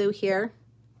dots of glue here,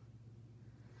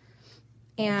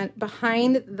 and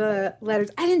behind the letters.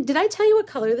 Did I tell you what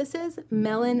color this is?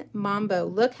 Melon Mambo.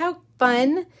 Look how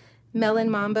fun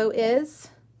Melon Mambo is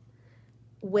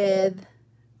with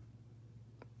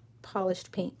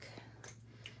polished pink.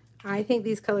 I think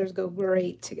these colors go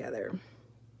great together.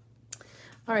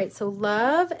 All right, so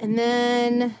love, and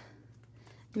then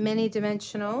mini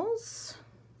dimensionals.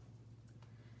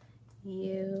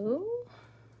 You.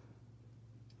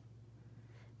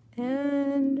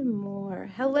 And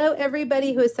more. Hello,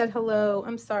 everybody who has said hello.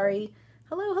 I'm sorry.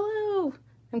 Hello, hello.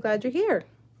 I'm glad you're here.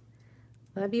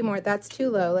 Love you more. That's too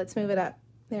low. Let's move it up.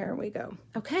 There we go.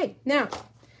 Okay, now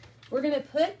we're going to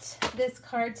put this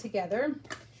card together.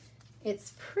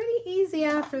 It's pretty easy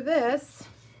after this.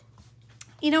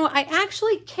 You know, I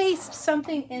actually cased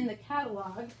something in the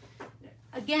catalog.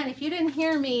 Again, if you didn't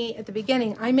hear me at the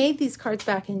beginning, I made these cards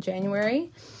back in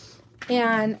January,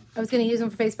 and I was going to use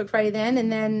them for Facebook Friday then,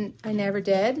 and then I never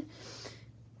did.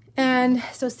 And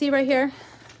so see right here,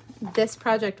 this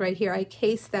project right here, I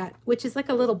cased that, which is like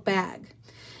a little bag.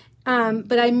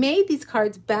 But I made these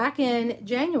cards back in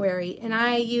January, and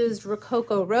I used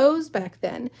Rococo Rose back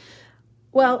then.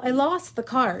 Well, I lost the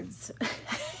cards.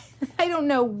 I don't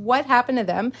know what happened to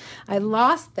them. I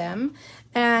lost them.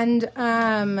 And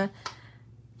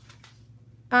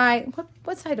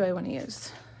what side do I want to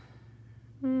use?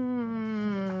 All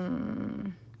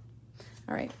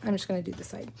right, I'm just going to do this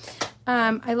side.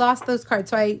 I lost those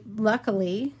cards. So I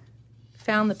luckily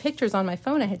found the pictures on my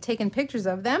phone. I had taken pictures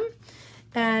of them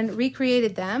and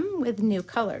recreated them with new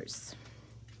colors.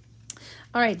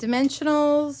 All right,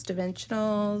 dimensionals,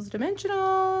 dimensionals,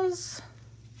 dimensionals.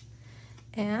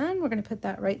 And we're going to put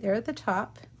that right there at the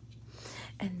top.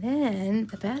 And then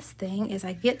the best thing is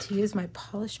I get to use my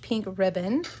polished pink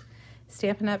ribbon.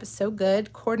 Stampin' Up! Is so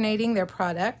good coordinating their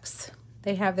products.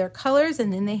 They have their colors,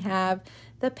 and then they have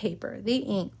the paper, the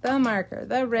ink, the marker,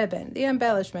 the ribbon, the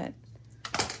embellishment,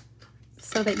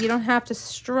 so that you don't have to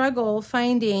struggle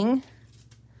finding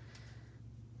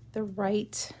the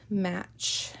right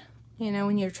match. You know,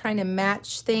 when you're trying to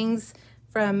match things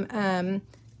from,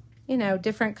 you know,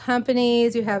 different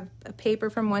companies, you have a paper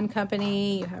from one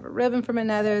company, you have a ribbon from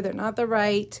another, they're not the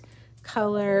right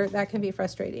color. That can be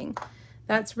frustrating.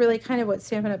 That's really kind of what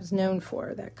Stampin' Up! Is known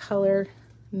for, that color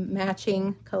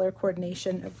matching, color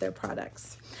coordination of their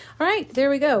products. All right, there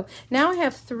we go. Now I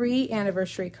have 3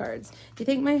 anniversary cards. Do you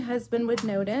think my husband would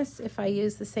notice if I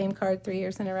use the same card 3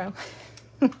 years in a row?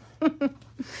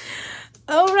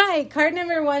 All right, card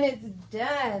number 1 is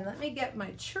done. Let me get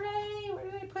my tray. Where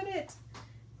did I put it?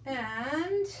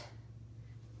 And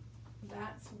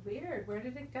that's weird. Where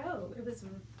did it go? It was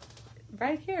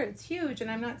right here. It's huge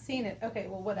and I'm not seeing it. Okay,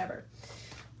 well, whatever.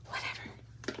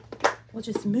 We'll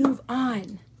just move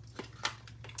on.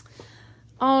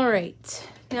 All right.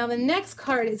 Now the next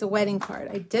card is a wedding card.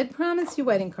 I did promise you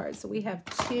wedding cards. So we have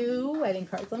 2 wedding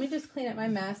cards. Let me just clean up my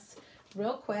mess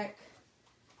real quick.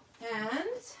 And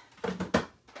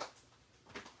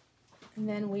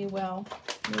then we will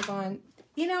move on.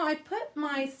 You know, I put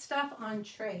my stuff on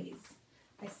trays.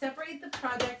 I separate the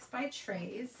projects by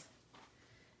trays.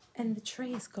 And the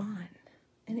tray is gone.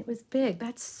 And it was big.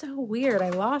 That's so weird. I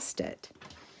lost it.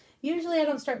 Usually I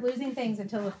don't start losing things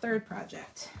until the 3rd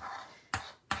project.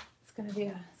 It's gonna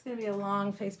be a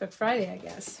long Facebook Friday, I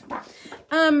guess.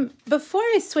 Before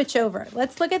I switch over,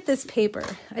 let's look at this paper.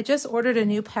 I just ordered a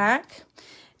new pack,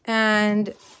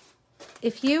 and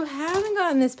if you haven't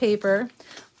gotten this paper,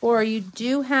 or you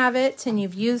do have it and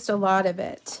you've used a lot of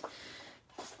it,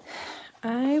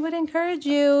 I would encourage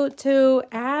you to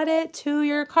add it to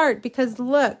your cart, because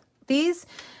look, these,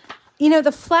 you know,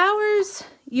 the flowers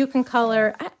you can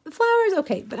color. Flowers,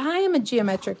 okay, but I am a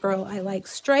geometric girl. I like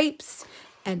stripes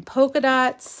and polka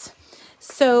dots.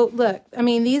 So look, I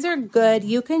mean, these are good.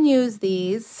 You can use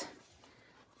these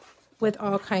with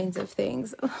all kinds of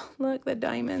things. Oh, look, the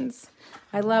diamonds.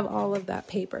 I love all of that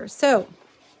paper. So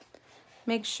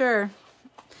make sure.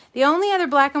 The only other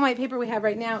black and white paper we have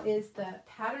right now is the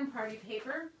Pattern Party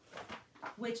paper,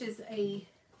 which is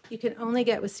you can only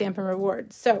get with Stampin'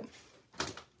 Rewards. So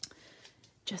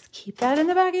just keep that in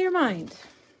the back of your mind.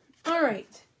 All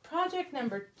right, project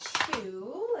number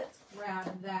 2. Let's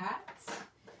grab that.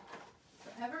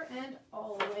 Forever and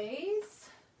Always.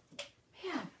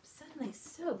 Man, I'm suddenly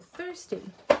so thirsty.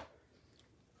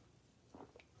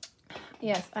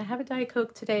 Yes, I have a Diet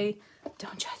Coke today.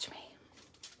 Don't judge me.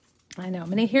 I know. I'm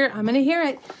gonna hear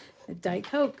it. A Diet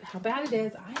Coke. How bad it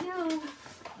is.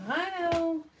 I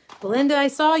know. Belinda, I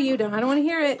saw you. I don't want to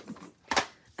hear it.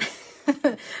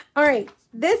 All right.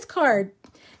 This card.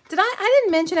 I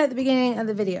didn't mention at the beginning of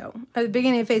the video, at the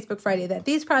beginning of Facebook Friday, that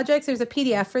these projects, there's a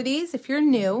PDF for these. If you're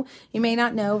new, you may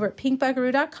not know, over at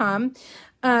pinkbuckaroo.com.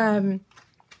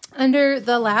 Under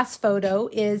the last photo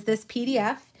is this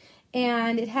PDF,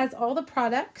 and it has all the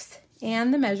products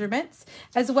and the measurements,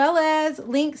 as well as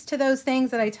links to those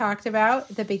things that I talked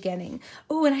about at the beginning.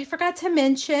 Oh, and I forgot to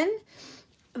mention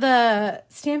the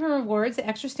Stampin' Rewards, the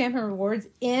extra Stampin' Rewards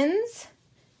ends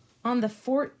on the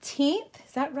 14th.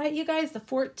 Is that right, you guys? The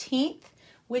 14th,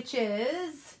 which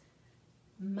is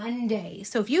Monday.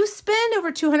 So if you spend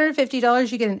over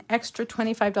 $250, you get an extra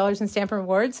 $25 in Stampin'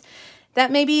 Rewards.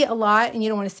 That may be a lot and you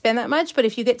don't want to spend that much, but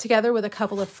if you get together with a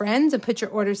couple of friends and put your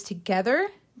orders together,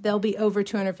 they'll be over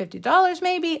 $250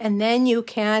 maybe, and then you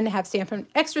can have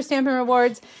extra Stampin'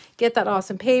 Rewards, get that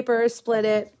awesome paper, split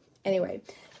it. Anyway,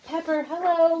 Pepper,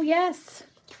 hello, yes.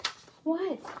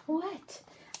 What?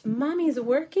 Mommy's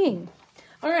working.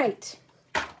 All right,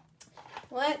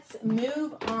 let's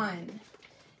move on.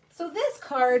 So this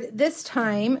card, this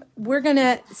time, we're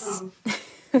gonna...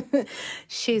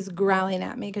 She's growling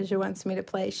at me because she wants me to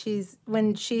play.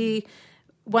 When she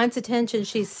wants attention,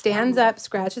 she stands up,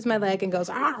 scratches my leg, and goes,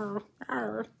 arr,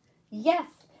 arr. Yes,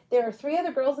 there are 3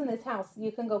 other girls in this house.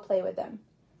 You can go play with them.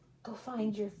 Go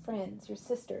find your friends, your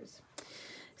sisters.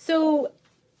 So,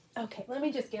 okay, let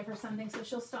me just give her something so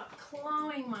she'll stop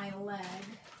clawing my leg.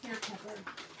 Here, Pepper.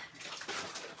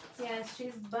 Yes,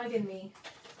 she's bugging me.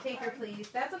 Take her, please.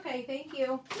 That's okay. Thank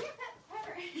you.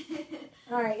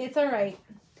 All right, it's all right.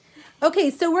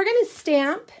 Okay, so we're going to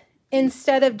stamp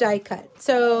instead of die cut.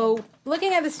 So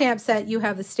looking at the stamp set, you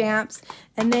have the stamps,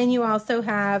 and then you also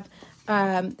have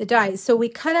the dies. So we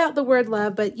cut out the word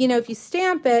love, but you know, if you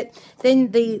stamp it,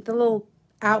 then the little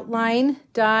outline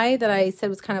die that I said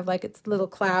was kind of like its little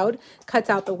cloud cuts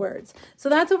out the words. So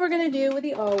that's what we're going to do with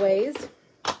the Always.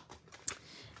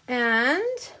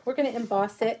 And we're going to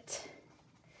emboss it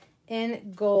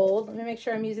in gold. Let me make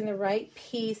sure I'm using the right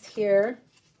piece here.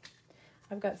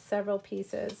 I've got several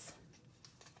pieces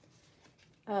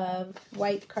of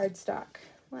white cardstock.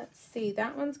 Let's see,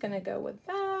 that one's gonna go with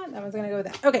that. That one's gonna go with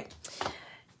that. Okay,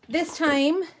 this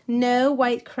time, no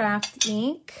white craft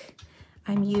ink.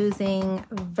 I'm using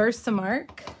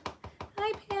Versamark.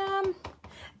 Hi, Pam.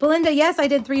 Belinda, yes, I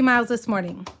did 3 miles this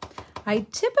morning. I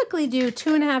typically do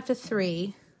 2.5 to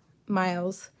 3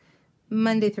 miles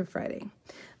Monday through Friday.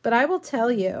 But I will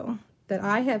tell you that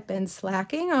I have been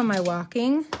slacking on my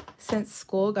walking since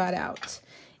school got out.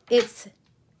 It's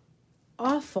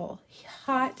awful,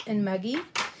 hot and muggy,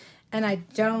 and I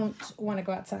don't want to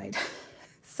go outside.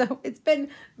 So it's been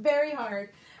very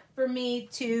hard for me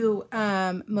to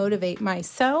motivate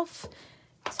myself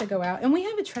to go out. And we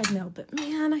have a treadmill, but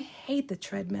man, I hate the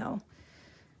treadmill.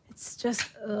 It's just,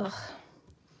 ugh.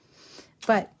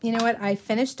 But you know what? I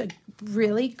finished a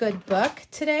really good book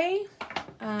today,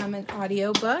 an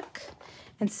audio book.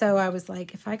 And so I was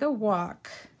like, if I go walk,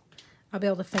 I'll be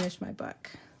able to finish my book.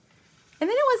 And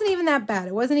then it wasn't even that bad.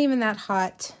 It wasn't even that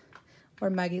hot or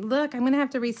muggy. Look, I'm going to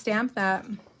have to restamp that.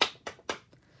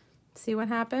 See what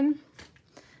happened?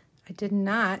 I did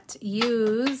not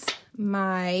use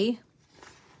my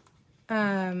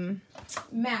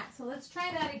mat. So let's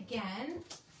try that again.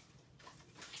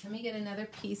 Let me get another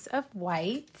piece of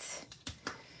white.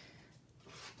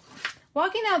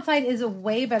 Walking outside is a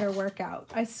way better workout.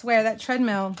 I swear that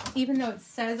treadmill, even though it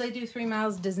says I do 3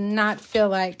 miles, does not feel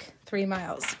like 3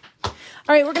 miles. All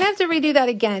right, we're gonna have to redo that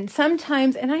again.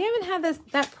 Sometimes, and I haven't had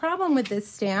that problem with this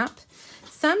stamp.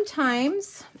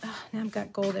 Sometimes, oh, now I've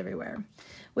got gold everywhere.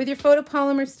 With your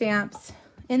photopolymer stamps,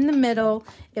 in the middle,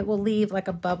 it will leave like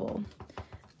a bubble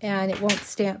and it won't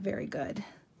stamp very good.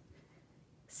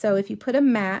 So if you put a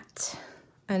mat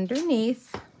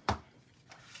underneath,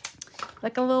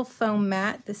 like a little foam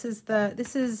mat, this is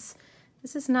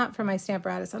not from my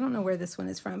Stamparatus. I don't know where this one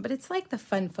is from, but it's like the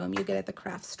fun foam you get at the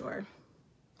craft store.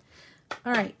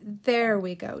 All right, there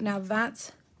we go. Now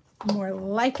that's more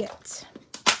like it.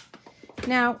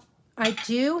 Now I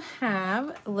do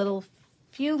have a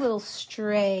few little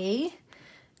stray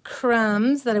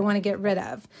crumbs that I want to get rid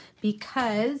of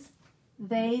because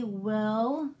they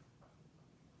will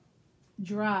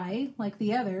dry like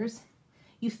the others.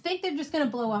 You think they're just going to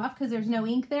blow off because there's no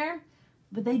ink there,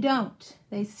 but they don't.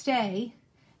 They stay,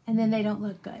 and then they don't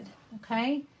look good,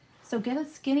 okay? So get a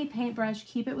skinny paintbrush,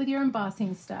 keep it with your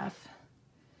embossing stuff.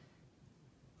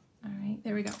 All right,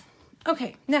 there we go.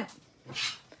 Okay, now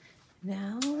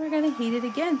we're going to heat it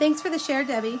again. Thanks for the share,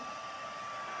 Debbie.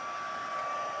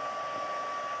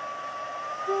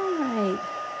 All right.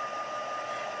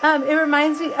 It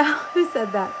reminds me, oh, who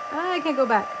said that? Oh, I can't go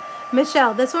back.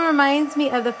 Michelle, this one reminds me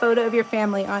of the photo of your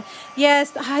family on.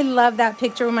 Yes, I love that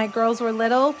picture when my girls were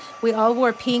little. We all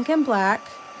wore pink and black,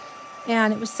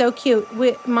 and it was so cute.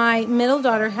 My middle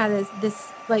daughter had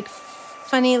this like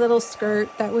funny little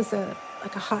skirt that was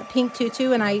like a hot pink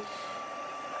tutu, and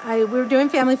we were doing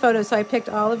family photos, so I picked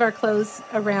all of our clothes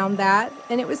around that,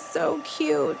 and it was so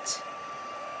cute.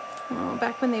 Oh,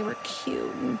 back when they were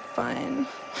cute and fun.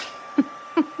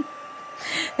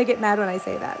 They get mad when I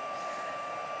say that.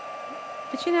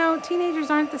 But you know, teenagers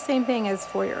aren't the same thing as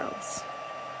 4-year-olds.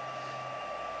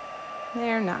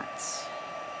 They're not.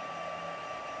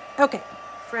 Okay,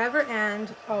 forever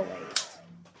and always.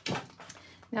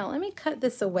 Now let me cut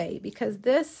this away because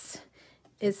this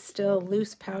is still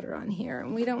loose powder on here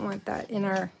and we don't want that in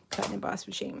our cut and emboss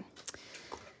machine.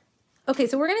 Okay,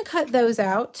 so we're gonna cut those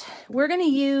out. We're gonna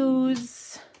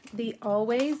use the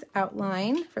Always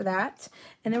outline for that.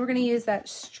 And then we're gonna use that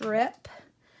strip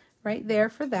right there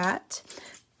for that.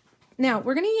 Now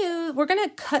we're gonna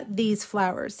cut these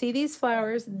flowers. See these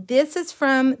flowers? This is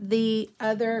from the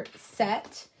other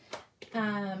set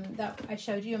that I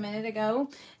showed you a minute ago.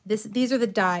 These are the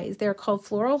dies. They're called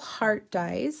Floral Heart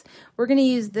dies. We're gonna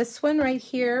use this one right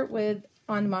here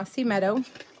on Mossy Meadow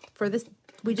for this.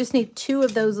 We just need 2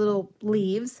 of those little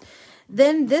leaves.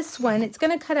 Then this one, it's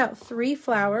gonna cut out 3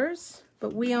 flowers,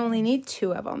 but we only need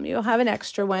 2 of them. You'll have an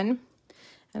extra one.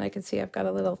 And I can see I've got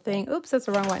a little thing. Oops, that's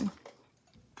the wrong one.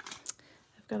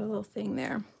 I've got a little thing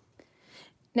there.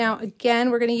 Now,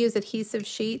 again, we're going to use adhesive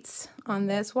sheets on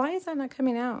this. Why is that not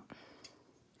coming out?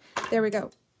 There we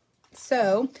go.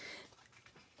 So,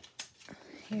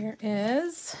 here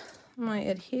is my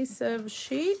adhesive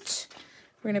sheet.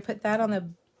 We're going to put that on the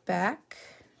back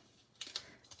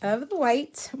of the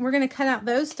white. We're going to cut out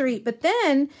those 3. But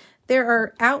then there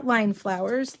are outline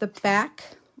flowers, the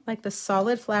back, like the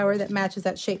solid flower that matches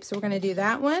that shape. So we're going to do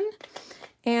that one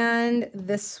and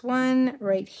this one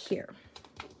right here.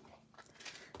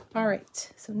 All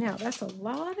right, so now that's a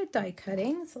lot of die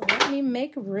cutting. So let me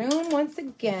make room once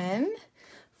again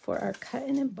for our cut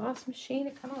and emboss machine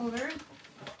to come over.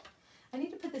 I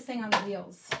need to put this thing on the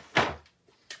wheels,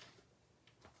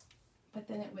 but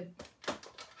then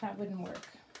that wouldn't work.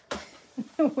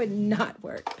 It would not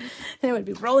work. And it would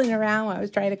be rolling around while I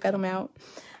was trying to cut them out.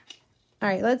 All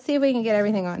right, let's see if we can get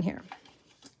everything on here.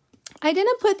 I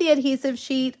didn't put the adhesive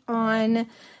sheet on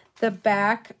the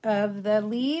back of the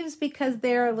leaves because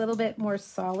they're a little bit more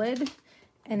solid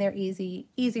and they're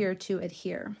easier to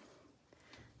adhere.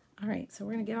 All right, so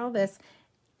we're gonna get all this.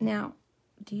 Now,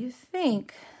 do you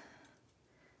think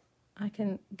I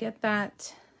can get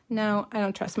that? No, I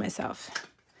don't trust myself.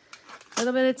 A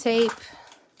little bit of tape,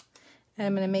 and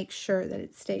I'm gonna make sure that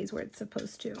it stays where it's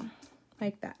supposed to,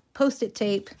 like that. Post-it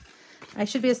tape. I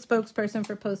should be a spokesperson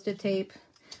for Post-it tape.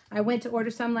 I went to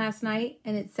order some last night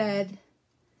and it said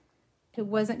it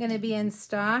wasn't going to be in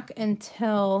stock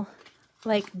until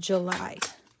like July.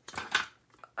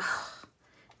 Ugh.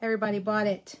 Everybody bought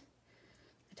it.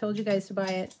 I told you guys to buy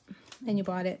it and you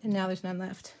bought it and now there's none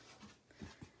left.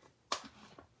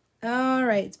 All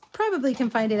right, probably can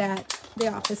find it at the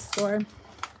office store.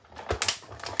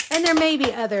 And there may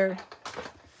be other,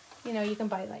 you know, you can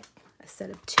buy like a set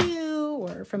of 2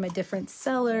 or from a different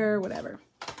seller, whatever.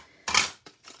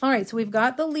 All right, so we've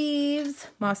got the leaves,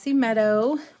 Mossy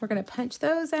Meadow. We're gonna punch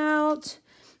those out.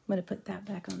 I'm gonna put that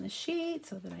back on the sheet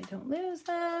so that I don't lose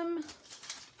them.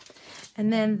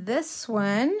 And then this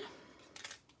one.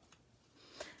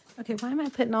 Okay, why am I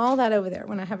putting all that over there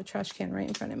when I have a trash can right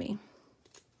in front of me?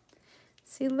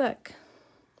 See, look,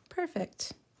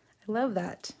 perfect. I love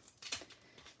that.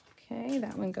 Okay,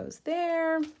 that one goes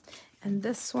there. And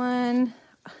this one,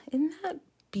 isn't that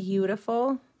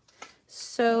beautiful?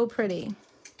 So pretty.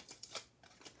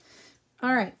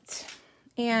 All right,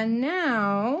 and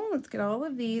now let's get all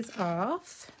of these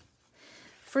off.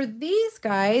 For these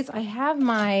guys, I have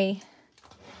my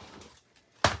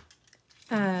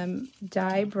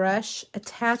die brush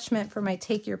attachment for my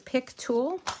Take Your Pick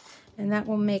tool, and that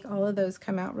will make all of those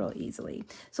come out real easily.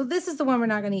 So this is the one we're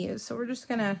not going to use, so we're just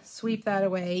going to sweep that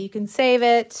away. You can save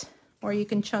it, or you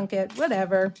can chunk it,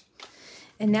 whatever.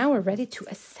 And now we're ready to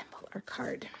assemble our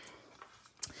card.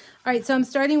 All right, so I'm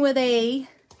starting with a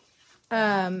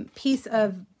piece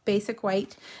of basic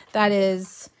white that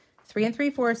is 3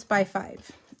 3/4 by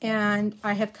 5. And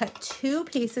I have cut 2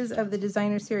 pieces of the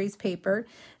Designer Series paper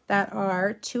that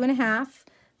are 2.5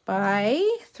 by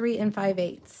 3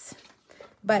 5/8.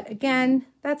 But again,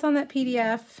 that's on that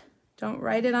PDF. Don't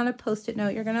write it on a Post-it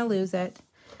note. You're going to lose it.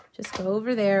 Just go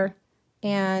over there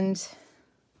and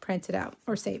print it out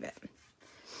or save it.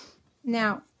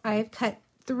 Now, I've cut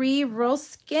 3 real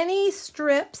skinny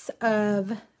strips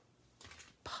of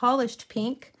polished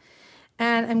pink,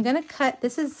 and I'm going to cut,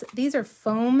 these are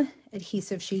foam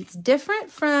adhesive sheets, different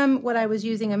from what I was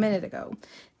using a minute ago.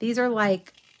 These are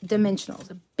like dimensionals,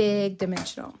 a big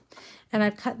dimensional, and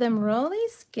I've cut them really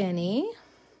skinny,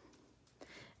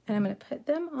 and I'm going to put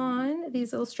them on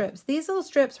these little strips. These little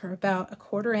strips are about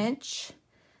 1/4 inch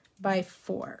by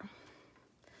 4. All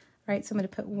right, so I'm going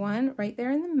to put one right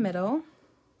there in the middle.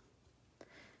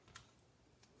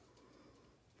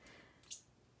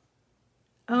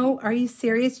 Oh, are you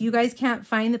serious? You guys can't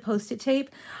find the Post-it tape?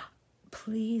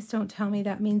 Please don't tell me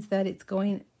that means that it's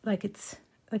going, like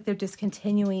they're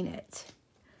discontinuing it.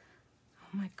 Oh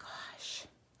my gosh.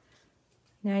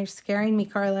 Now you're scaring me,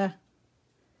 Carla.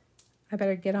 I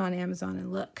better get on Amazon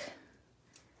and look.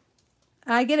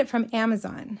 I get it from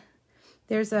Amazon.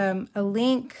 There's a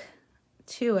link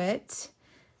to it.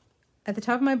 At the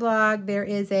top of my blog, there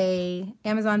is a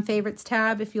Amazon favorites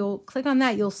tab. If you'll click on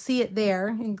that, you'll see it there.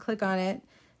 You can click on it.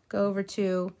 Go over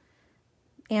to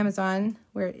Amazon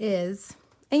where it is.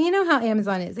 And you know how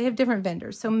Amazon is. They have different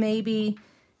vendors. So maybe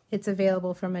it's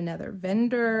available from another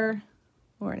vendor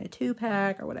or in a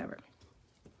 2-pack or whatever.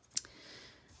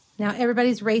 Now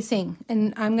everybody's racing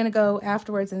and I'm going to go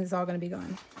afterwards and it's all going to be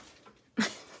gone.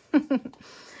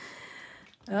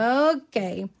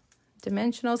 Okay.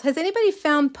 Dimensionals. Has anybody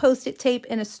found Post-it tape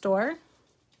in a store?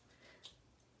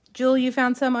 Jewel, you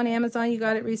found some on Amazon. You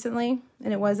got it recently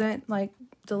and it wasn't like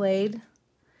delayed.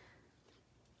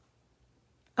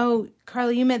 Oh,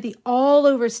 Carla, you meant the all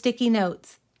over sticky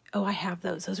notes. Oh, I have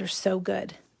those. Those are so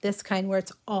good. This kind where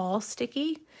it's all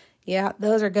sticky. Yeah,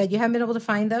 those are good. You haven't been able to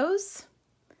find those?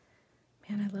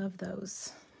 Man, I love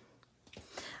those.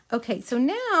 Okay, so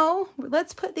now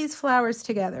let's put these flowers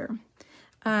together.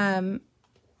 I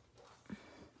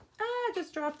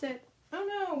just dropped it. Oh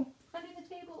no, under the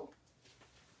table.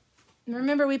 And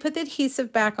remember, we put the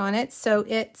adhesive back on it, so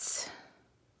it's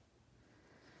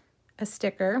a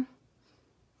sticker.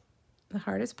 The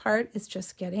hardest part is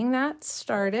just getting that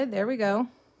started. There we go.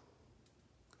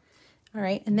 All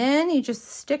right, and then you just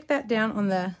stick that down on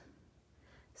the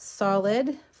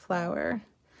solid flower.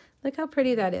 Look how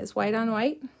pretty that is, white on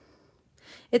white.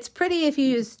 It's pretty if you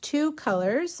use two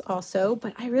colors also,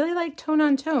 but I really like tone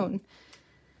on tone.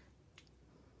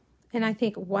 And I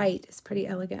think white is pretty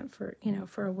elegant for, you know,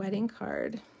 for a wedding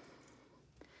card.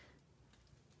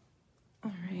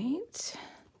 All right.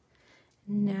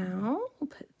 Now we'll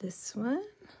put this one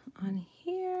on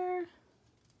here.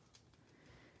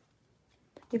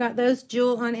 You got those,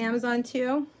 Jewel, on Amazon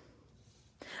too?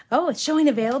 Oh, it's showing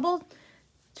available?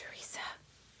 Teresa.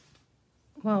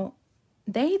 Well,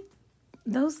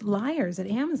 those liars at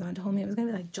Amazon told me it was going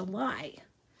to be like July.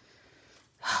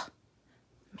 Oh,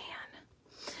 man.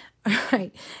 All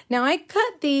right. Now, I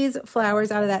cut these flowers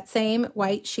out of that same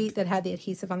white sheet that had the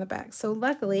adhesive on the back. So,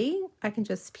 luckily, I can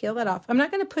just peel that off. I'm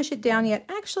not going to push it down yet.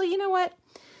 Actually, you know what?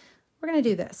 We're going to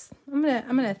do this. I'm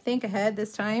going to think ahead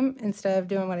this time instead of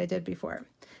doing what I did before.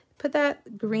 Put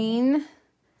that green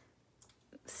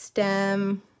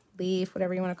stem, leaf,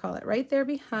 whatever you want to call it, right there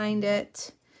behind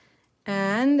it.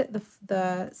 And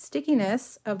the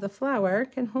stickiness of the flower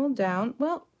can hold down.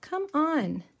 Well, come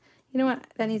on. You know what?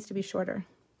 That needs to be shorter.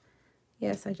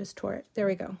 Yes, I just tore it. There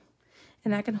we go.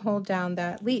 And that can hold down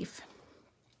that leaf.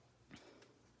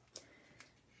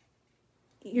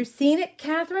 You're seeing it,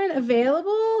 Catherine?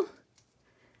 Available?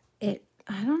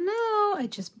 I don't know. I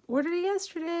just ordered it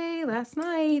yesterday, last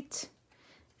night.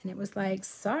 And it was like,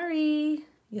 sorry,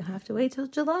 you'll have to wait till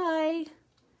July.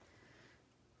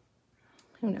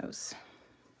 Who knows?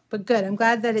 But good. I'm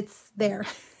glad that it's there.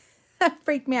 That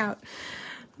freaked me out.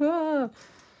 Oh.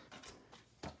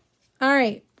 All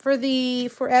right. For the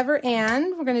Forever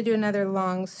Anne, we're going to do another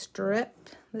long strip.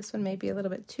 This one may be a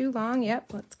little bit too long.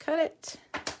 Yep. Let's cut it.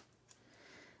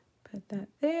 Put that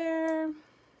there.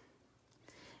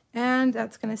 And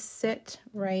that's going to sit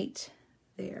right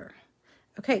there.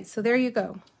 Okay, so there you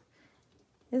go.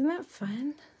 Isn't that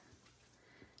fun?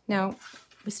 Now,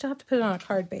 we still have to put it on a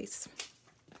card base.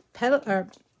 I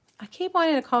keep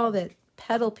wanting to call it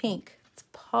petal pink. It's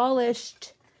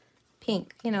polished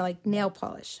pink, you know, like nail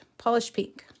polish. Polished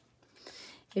pink.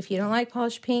 If you don't like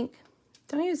polished pink,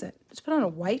 don't use it. Just put it on a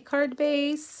white card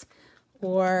base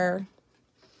or,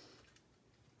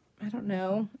 I don't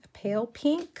know, a pale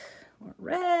pink or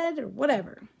red or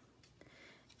whatever.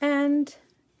 And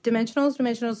dimensionals.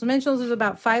 There's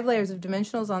about 5 layers of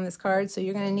dimensionals on this card, so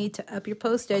you're going to need to up your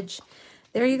postage.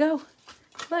 There you go.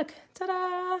 Look,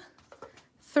 ta-da!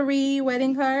 3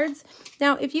 wedding cards.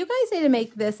 Now, if you guys need to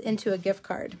make this into a gift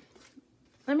card,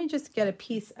 let me just get a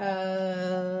piece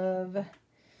of, well,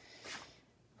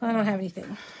 I don't have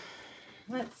anything.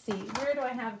 Let's see, where do I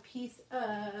have a piece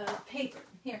of paper?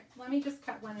 Here, let me just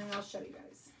cut one and I'll show you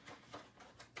guys.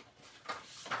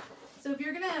 So if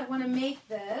you're going to want to make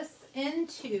this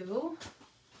into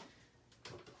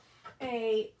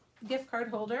a gift card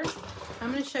holder,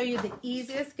 I'm going to show you the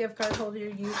easiest gift card holder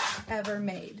you've ever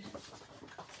made.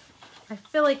 I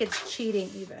feel like it's cheating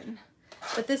even.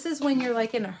 But this is when you're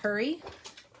like in a hurry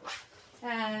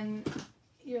and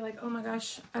you're like, oh my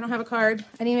gosh, I don't have a card.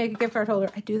 I need to make a gift card holder.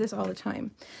 I do this all the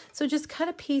time. So just cut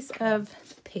a piece of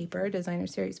paper, designer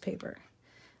series paper,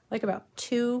 like about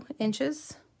 2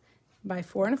 inches by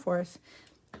 4 1/4.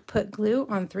 Put glue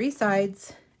on 3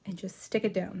 sides and just stick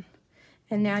it down.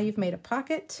 And now you've made a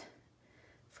pocket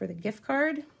for the gift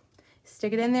card.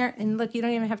 Stick it in there, and look, you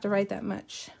don't even have to write that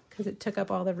much because it took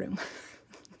up all the room.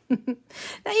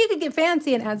 Now you could get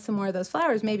fancy and add some more of those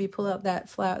flowers. Maybe pull out that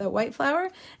white flower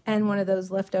and one of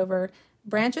those leftover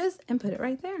branches and put it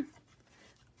right there.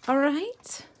 All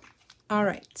right. All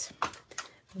right.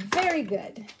 Very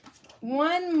good.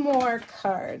 One more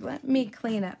card. Let me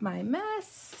clean up my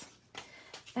mess.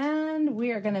 And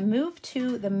we are going to move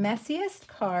to the messiest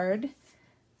card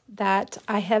that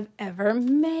I have ever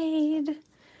made.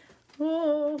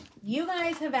 Oh, you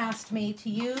guys have asked me to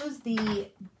use the,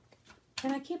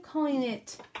 and I keep calling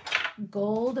it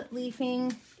gold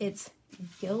leafing. It's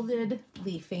gilded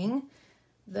leafing.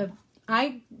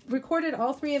 I recorded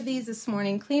all 3 of these this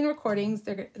morning, clean recordings.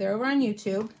 They're over on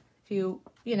YouTube. If you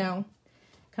know,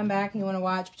 come back and you want to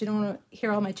watch, but you don't want to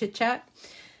hear all my chit chat.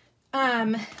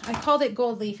 I called it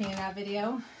gold leafing in that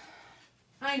video.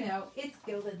 I know, it's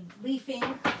gilded leafing.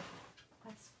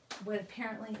 That's what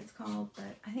apparently it's called,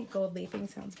 but I think gold leafing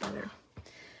sounds better.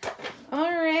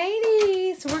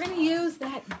 Alrighty, so we're going to use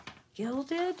that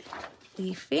gilded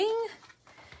leafing.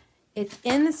 It's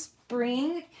in the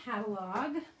spring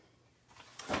catalog,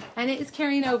 and it is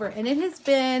carrying over, and it has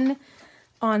been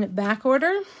on back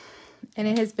order, and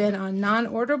it has been on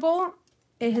non-orderable,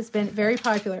 it has been very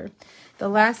popular. The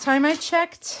last time I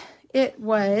checked, it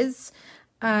was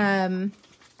on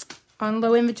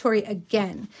low inventory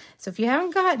again. So if you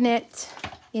haven't gotten it,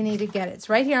 you need to get it. It's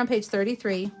right here on page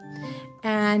 33.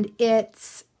 And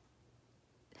it's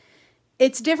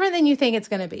different than you think it's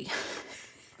going to be.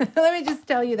 Let me just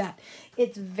tell you that.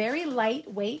 It's very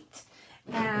lightweight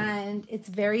and it's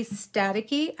very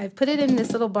staticky. I've put it in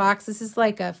this little box. This is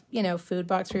like a, food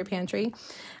box for your pantry.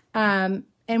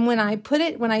 And when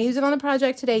I use it on the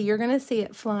project today, you're going to see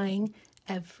it flying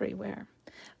everywhere.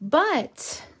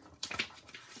 But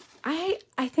I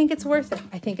think it's worth it.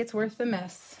 I think it's worth the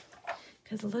mess.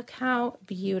 Because look how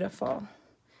beautiful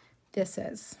this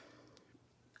is.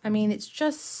 I mean, it's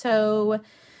just so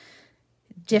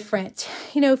different.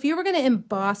 If you were going to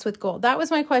emboss with gold, that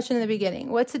was my question in the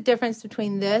beginning. What's the difference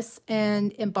between this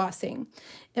and embossing?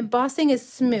 Embossing is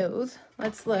smooth.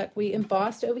 Let's look. We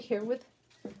embossed over here with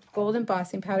gold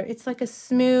embossing powder. It's like a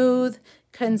smooth,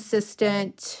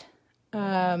 consistent,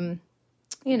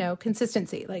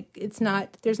 consistency. Like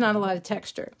there's not a lot of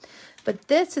texture. But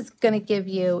this is going to give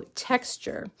you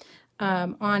texture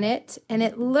on it. And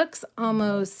it looks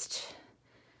almost,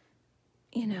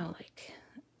 like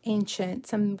ancient,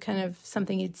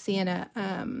 something you'd see in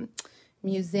a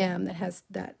museum that has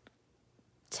that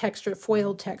texture,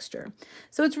 foiled texture.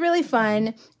 So it's really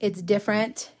fun. It's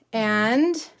different.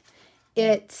 And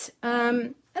it's, I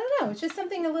don't know, it's just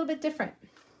something a little bit different.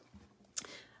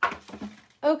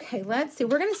 Okay, let's see.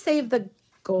 We're going to save the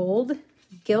gold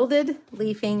gilded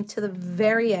leafing to the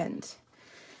very end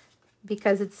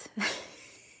because it's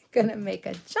going to make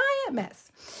a giant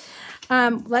mess.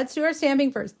 Let's do our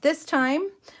stamping first. This time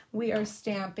we are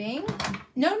stamping.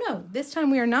 No, this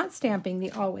time we are not stamping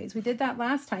the always. We did that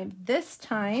last time. This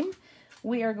time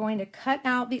we are going to cut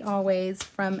out the always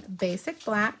from Basic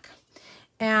Black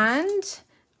and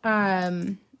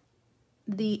the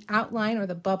outline or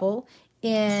the bubble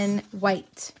in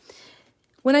white.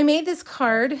 When I made this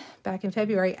card back in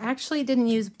February, I actually didn't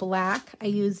use black. I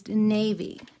used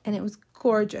navy, and it was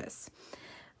gorgeous.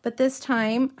 But this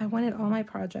time, I wanted all my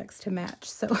projects to match,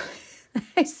 so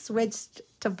I switched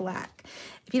to black.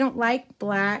 If you don't like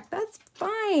black, that's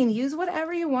fine. Use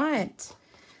whatever you want.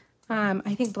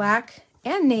 I think black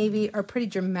and navy are pretty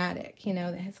dramatic. It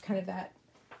has kind of that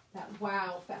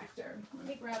wow factor. Let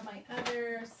me grab my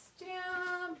other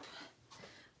stamp.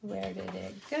 Where did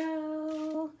it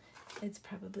go? It's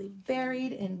probably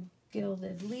buried in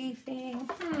gilded leafing.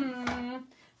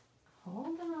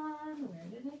 Hold on. Where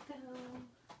did it go?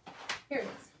 Here it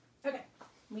is. Okay.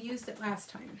 We used it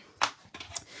last time.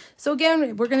 So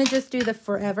again, we're going to just do the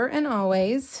forever and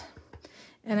always.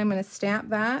 And I'm going to stamp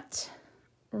that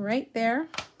right there.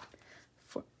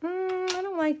 I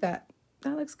don't like that.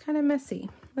 That looks kind of messy.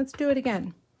 Let's do it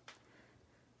again.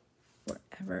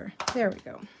 Forever. There we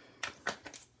go.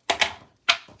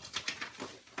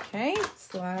 Okay,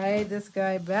 slide this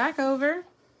guy back over.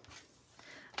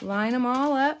 Line them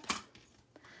all up.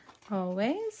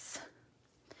 Always.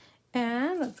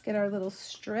 And let's get our little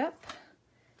strip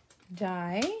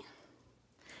die.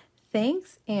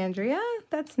 Thanks, Andrea.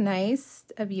 That's nice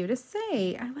of you to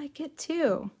say. I like it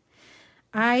too.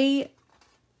 I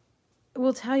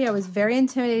will tell you, I was very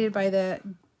intimidated by the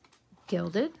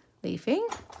gilded leafing,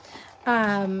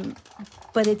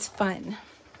 but it's fun.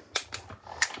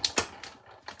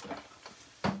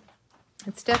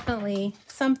 It's definitely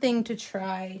something to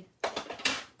try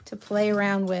to play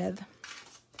around with.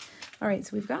 All right,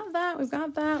 so we've got that.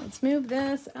 Let's move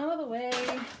this out of the way.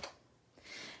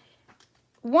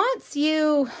 Once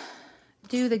you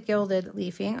do the gilded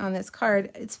leafing on this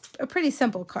card, it's a pretty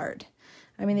simple card.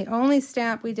 I mean, the only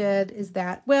stamp we did is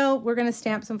that. Well, we're going to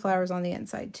stamp some flowers on the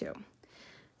inside too.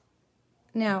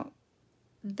 Now,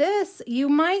 this, you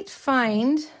might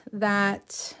find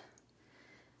that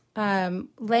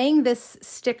laying this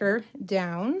sticker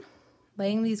down,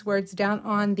 laying these words down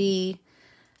on the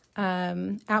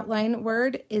outline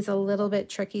word is a little bit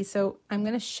tricky. So I'm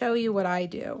going to show you what I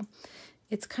do.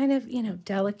 It's kind of,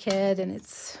 delicate and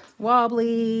it's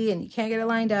wobbly and you can't get it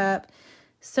lined up.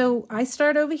 So I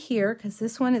start over here because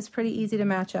this one is pretty easy to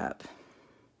match up.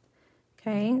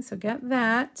 Okay, so get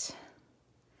that.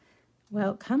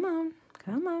 Well, come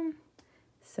on.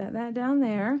 Set that down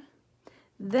there.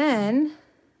 Then,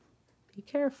 be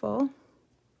careful.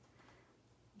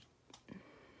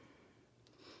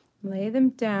 Lay them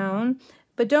down,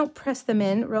 but don't press them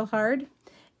in real hard.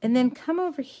 And then come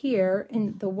over here,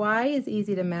 and the Y is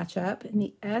easy to match up, and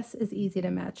the S is easy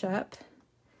to match up.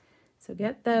 So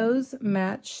get those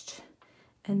matched,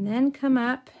 and then come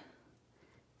up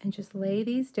and just lay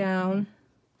these down.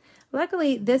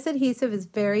 Luckily, this adhesive is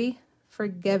very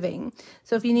forgiving.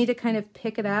 So if you need to kind of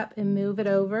pick it up and move it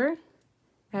over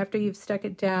after you've stuck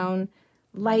it down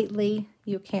lightly,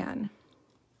 you can.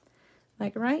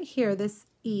 Like right here, this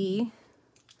E,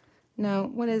 no,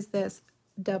 what is this?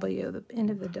 W, the end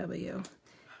of the W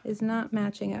is not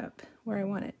matching up where I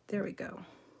want it. There we go.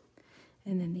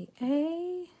 And then the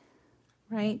A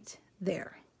right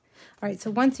there. All right, so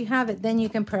once you have it, then you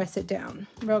can press it down.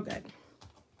 Real good.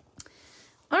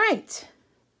 All right,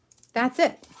 that's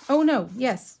it. Oh no,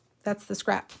 yes, that's the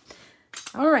scrap.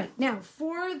 All right, now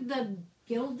for the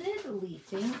gilded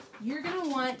leafing, you're gonna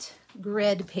want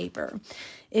grid paper.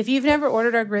 If you've never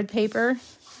ordered our grid paper,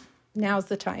 now's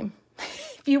the time.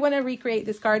 If you wanna recreate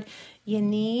this card, you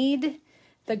need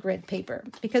the grid paper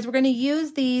because we're gonna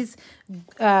use these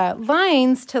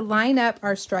lines to line up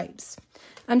our stripes.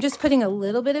 I'm just putting a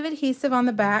little bit of adhesive on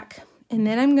the back and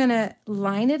then I'm gonna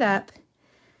line it up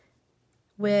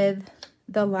with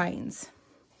the lines.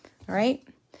 All right,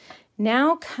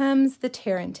 now comes the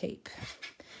tear and tape.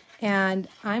 And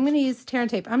I'm going to use tear and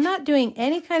tape. I'm not doing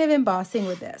any kind of embossing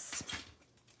with this.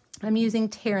 I'm using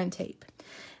tear and tape.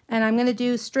 And I'm going to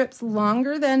do strips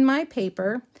longer than my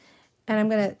paper. And I'm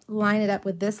going to line it up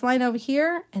with this line over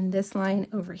here and this line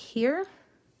over here.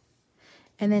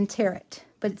 And then tear it.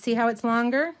 But see how it's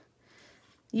longer?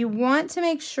 You want to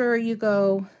make sure you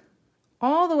go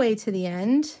all the way to the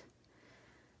end.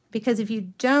 Because if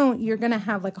you don't, you're going to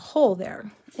have like a hole there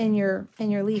in your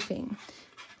leafing.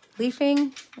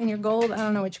 Leafing and your gold, I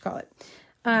don't know what you call it.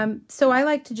 So I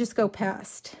like to just go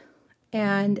past.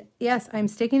 And yes, I'm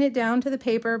sticking it down to the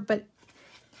paper, but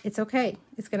it's okay.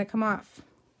 It's going to come off.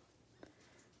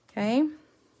 Okay.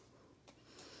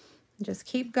 Just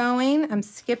keep going. I'm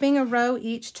skipping a row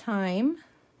each time.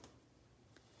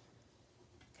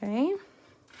 Okay.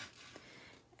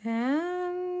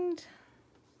 And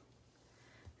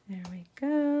there we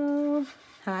go.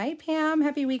 Hi, Pam.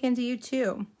 Happy weekend to you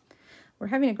too. We're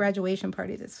having a graduation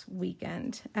party this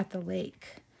weekend at the lake.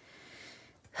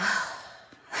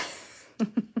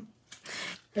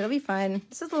 It'll be fun.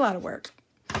 This is a lot of work.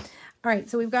 All right,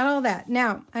 so we've got all that.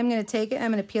 Now, I'm going to take it,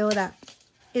 I'm going to peel it up.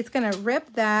 It's going to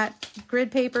rip that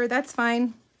grid paper. That's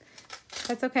fine.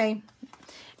 That's okay.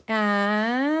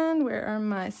 And where are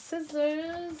my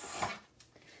scissors?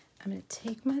 I'm going to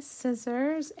take my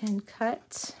scissors and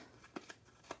cut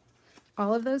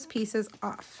all of those pieces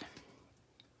off.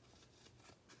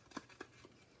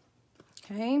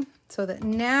 Okay, so that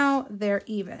now they're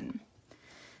even.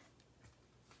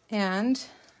 And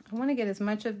I want to get as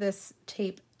much of this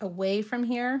tape away from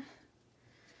here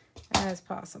as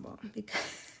possible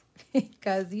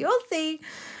because you'll see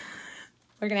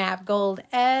we're going to have gold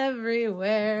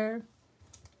everywhere.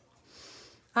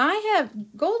 I have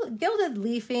gilded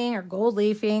leafing or gold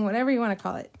leafing, whatever you want to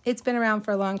call it. It's been around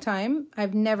for a long time.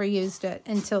 I've never used it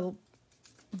until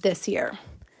this year.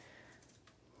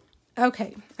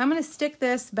 Okay, I'm going to stick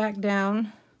this back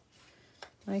down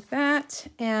like that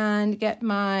and get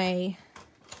my,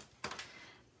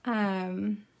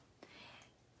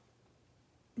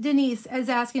 Denise is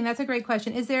asking, that's a great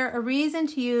question. Is there a reason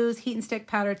to use heat and stick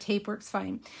powder? Tape works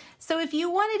fine. So if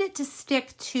you wanted it to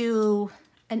stick to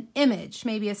an image,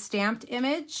 maybe a stamped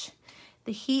image,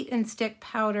 the heat and stick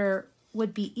powder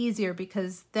would be easier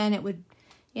because then it would,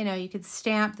 you know, you could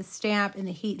stamp the stamp in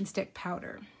the heat and stick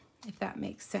powder, if that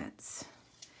makes sense.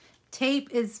 Tape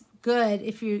is good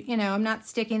if you know, I'm not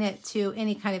sticking it to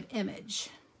any kind of image.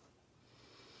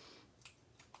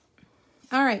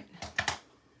 All right,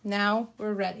 now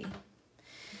we're ready.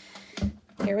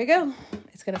 Here we go.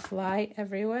 It's gonna fly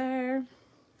everywhere.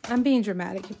 I'm being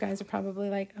dramatic. You guys are probably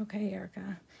like, okay,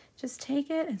 Erica, just take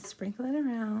it and sprinkle it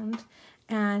around.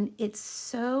 And it's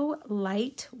so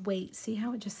lightweight. See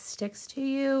how it just sticks to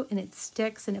you and it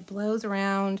sticks and it blows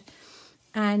around.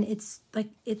 And it's like,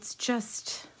 it's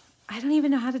just, I don't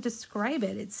even know how to describe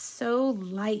it. It's so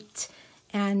light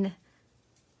and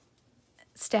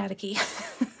staticky.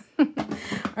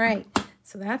 All right,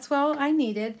 so that's all I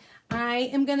needed. I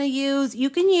am going to use, you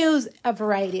can use a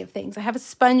variety of things. I have a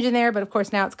sponge in there, but of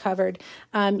course now it's covered.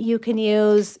 You can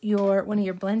use one of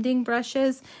your blending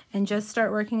brushes and just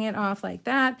start working it off like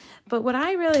that. But what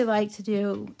I really like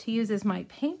to use is my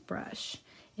paintbrush.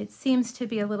 It seems to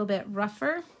be a little bit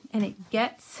rougher and it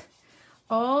gets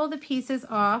all the pieces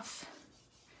off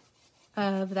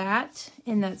of that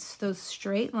and that's those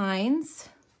straight lines.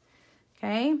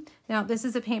 Okay, now this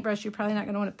is a paintbrush you're probably not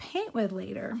going to want to paint with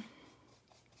later.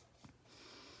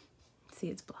 See,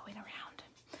 it's blowing around.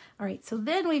 All right, so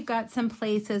then we've got some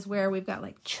places where we've got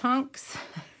like chunks.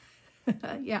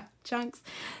 Yeah, chunks.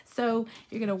 So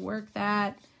you're going to work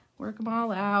them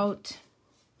all out.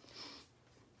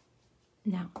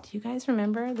 Now, do you guys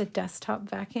remember the desktop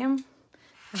vacuum?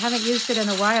 I haven't used it in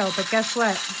a while, but guess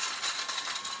what?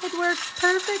 It works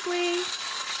perfectly.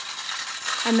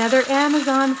 Another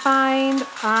Amazon find.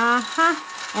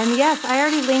 And yes, I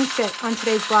already linked it on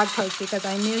today's blog post because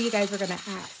I knew you guys were going to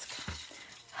ask.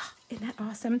 Isn't that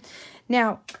awesome?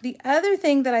 Now, the other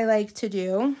thing that I like to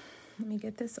do, let me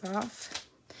get this off.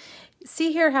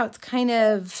 See here how it's kind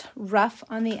of rough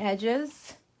on the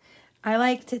edges? I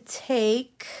like to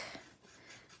take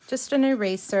just an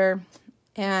eraser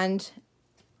and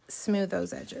smooth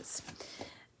those edges.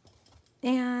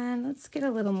 And let's get a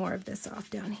little more of this off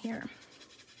down here.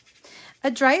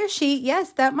 A dryer sheet,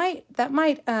 yes, that might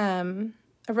a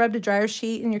rubbed a dryer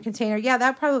sheet in your container. Yeah,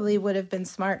 that probably would have been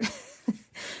smart.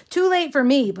 Too late for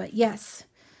me, but yes,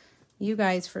 you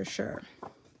guys for sure.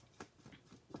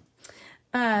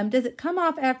 Does it come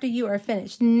off after you are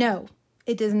finished? No,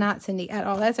 it does not, Cindy, at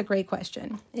all. That's a great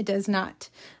question. It does not.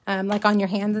 Like on your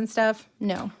hands and stuff?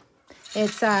 No.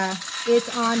 It's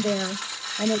on there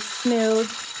and it's smooth.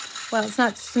 Well, it's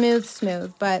not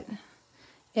smooth, but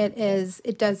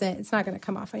it's not going to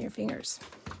come off on your fingers.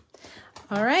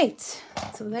 All right,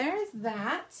 so there's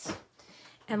that.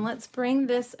 And let's bring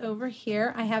this over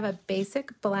here. I have a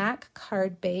basic black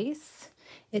card base.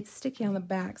 It's sticky on the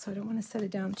back, so I don't want to set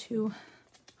it down too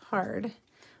hard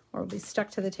or it'll be stuck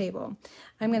to the table.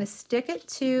 I'm going to stick it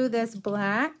to this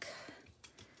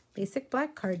basic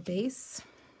black card base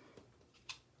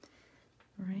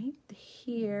right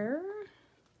here.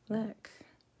 Look.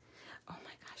 Oh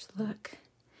my gosh, look.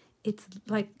 It's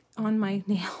like on my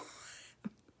nail.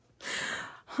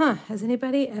 Huh, has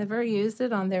anybody ever used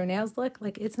it on their nails? Look,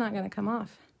 like it's not going to come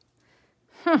off.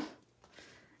 Huh,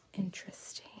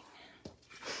 interesting.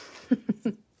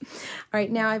 All right,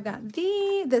 now I've got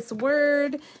this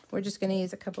word. We're just going to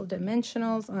use a couple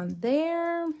dimensionals on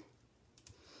there.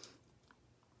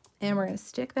 And we're going to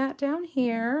stick that down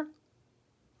here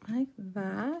like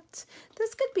that.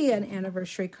 This could be an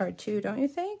anniversary card too, don't you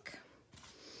think?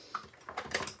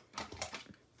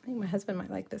 I think my husband might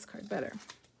like this card better.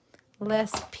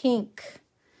 Less pink.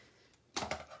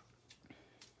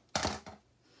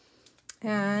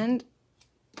 And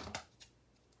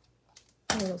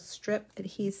a little strip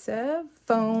adhesive,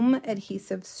 foam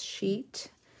adhesive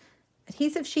sheet.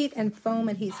 Adhesive sheet and foam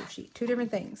adhesive sheet, two different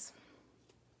things.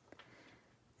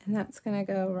 And that's going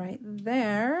to go right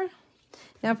there.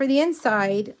 Now for the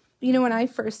inside, you know, when I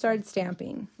first started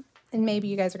stamping, and maybe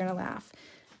you guys are going to laugh,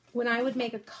 when I would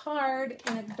make a card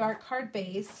in a dark card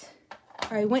base,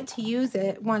 I went to use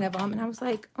it, one of them, and I was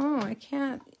like, oh, I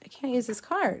can't use this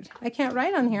card. I can't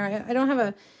write on here. I don't have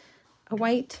a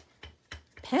white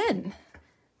pen.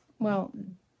 Well,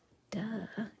 duh,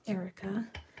 Erica.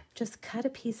 Just cut a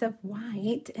piece of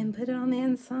white and put it on the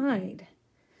inside.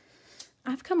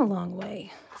 I've come a long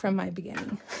way from my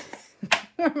beginning.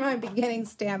 From my beginning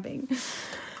stamping.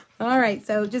 All right,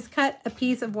 so just cut a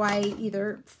piece of white,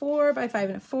 either 4 by 5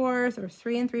 1/4 or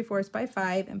 3 3/4 by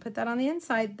 5, and put that on the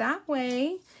inside. That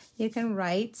way you can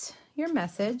write your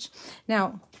message.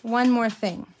 Now, one more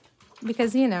thing,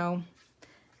 because, you know,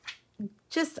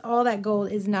 just all that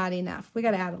gold is not enough. We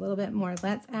got to add a little bit more.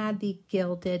 Let's add the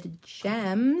gilded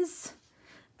gems.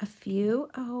 A few.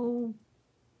 Oh,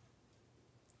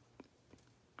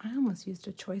 I almost used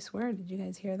a choice word. Did you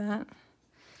guys hear that?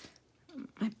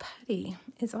 My putty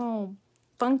is all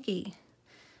funky.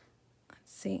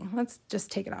 Let's see. Let's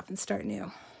just take it off and start new.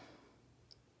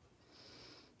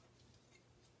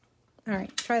 All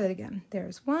right, try that again.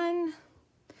 There's one.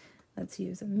 Let's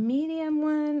use a medium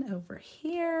one over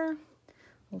here.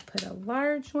 We'll put a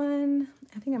large one.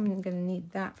 I think I'm going to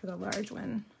need that for the large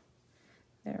one.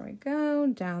 There we go,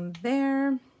 down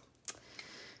there.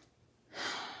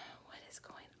 What is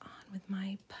going on with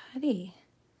my putty?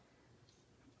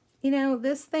 You know,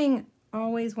 this thing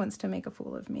always wants to make a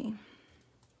fool of me.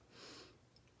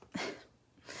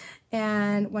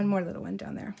 And one more little one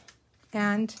down there.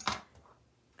 And,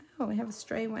 oh, we have a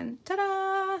stray one.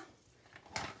 Ta-da!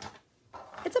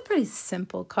 It's a pretty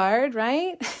simple card,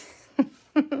 right?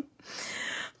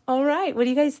 All right, what do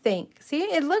you guys think? See,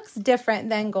 it looks different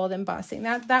than gold embossing.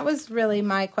 That was really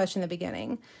my question in the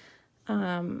beginning.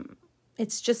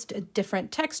 It's just a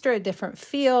different texture, a different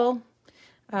feel.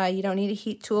 You don't need a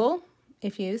heat tool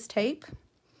if you use tape.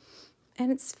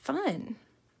 And it's fun.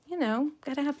 You know,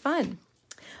 gotta have fun.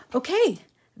 Okay,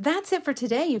 that's it for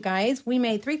today, you guys. We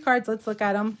made 3 cards. Let's look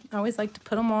at them. I always like to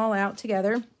put them all out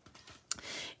together.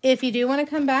 If you do want to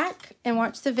come back and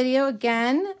watch the video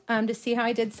again to see how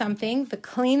I did something, the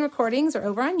clean recordings are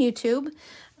over on YouTube.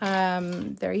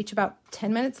 They're each about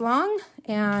 10 minutes long,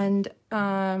 and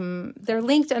they're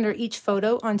linked under each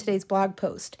photo on today's blog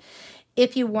post.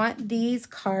 If you want these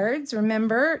cards,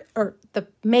 remember, or the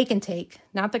make and take,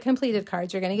 not the completed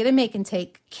cards, you're going to get a make and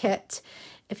take kit.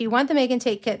 If you want the make and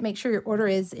take kit, make sure your order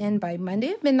is in by Monday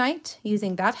at midnight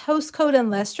using that host code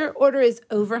unless your order is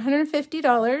over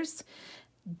 $150.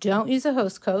 Don't use a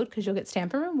host code because you'll get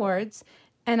Stampin' Rewards,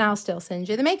 and I'll still send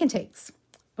you the make and takes.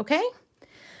 Okay?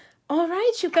 All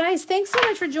right, you guys, thanks so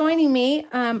much for joining me.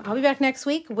 I'll be back next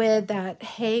week with that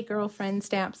Hey Girlfriend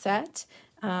stamp set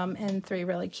and 3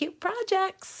 really cute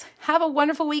projects. Have a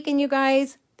wonderful weekend, you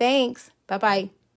guys. Thanks. Bye-bye.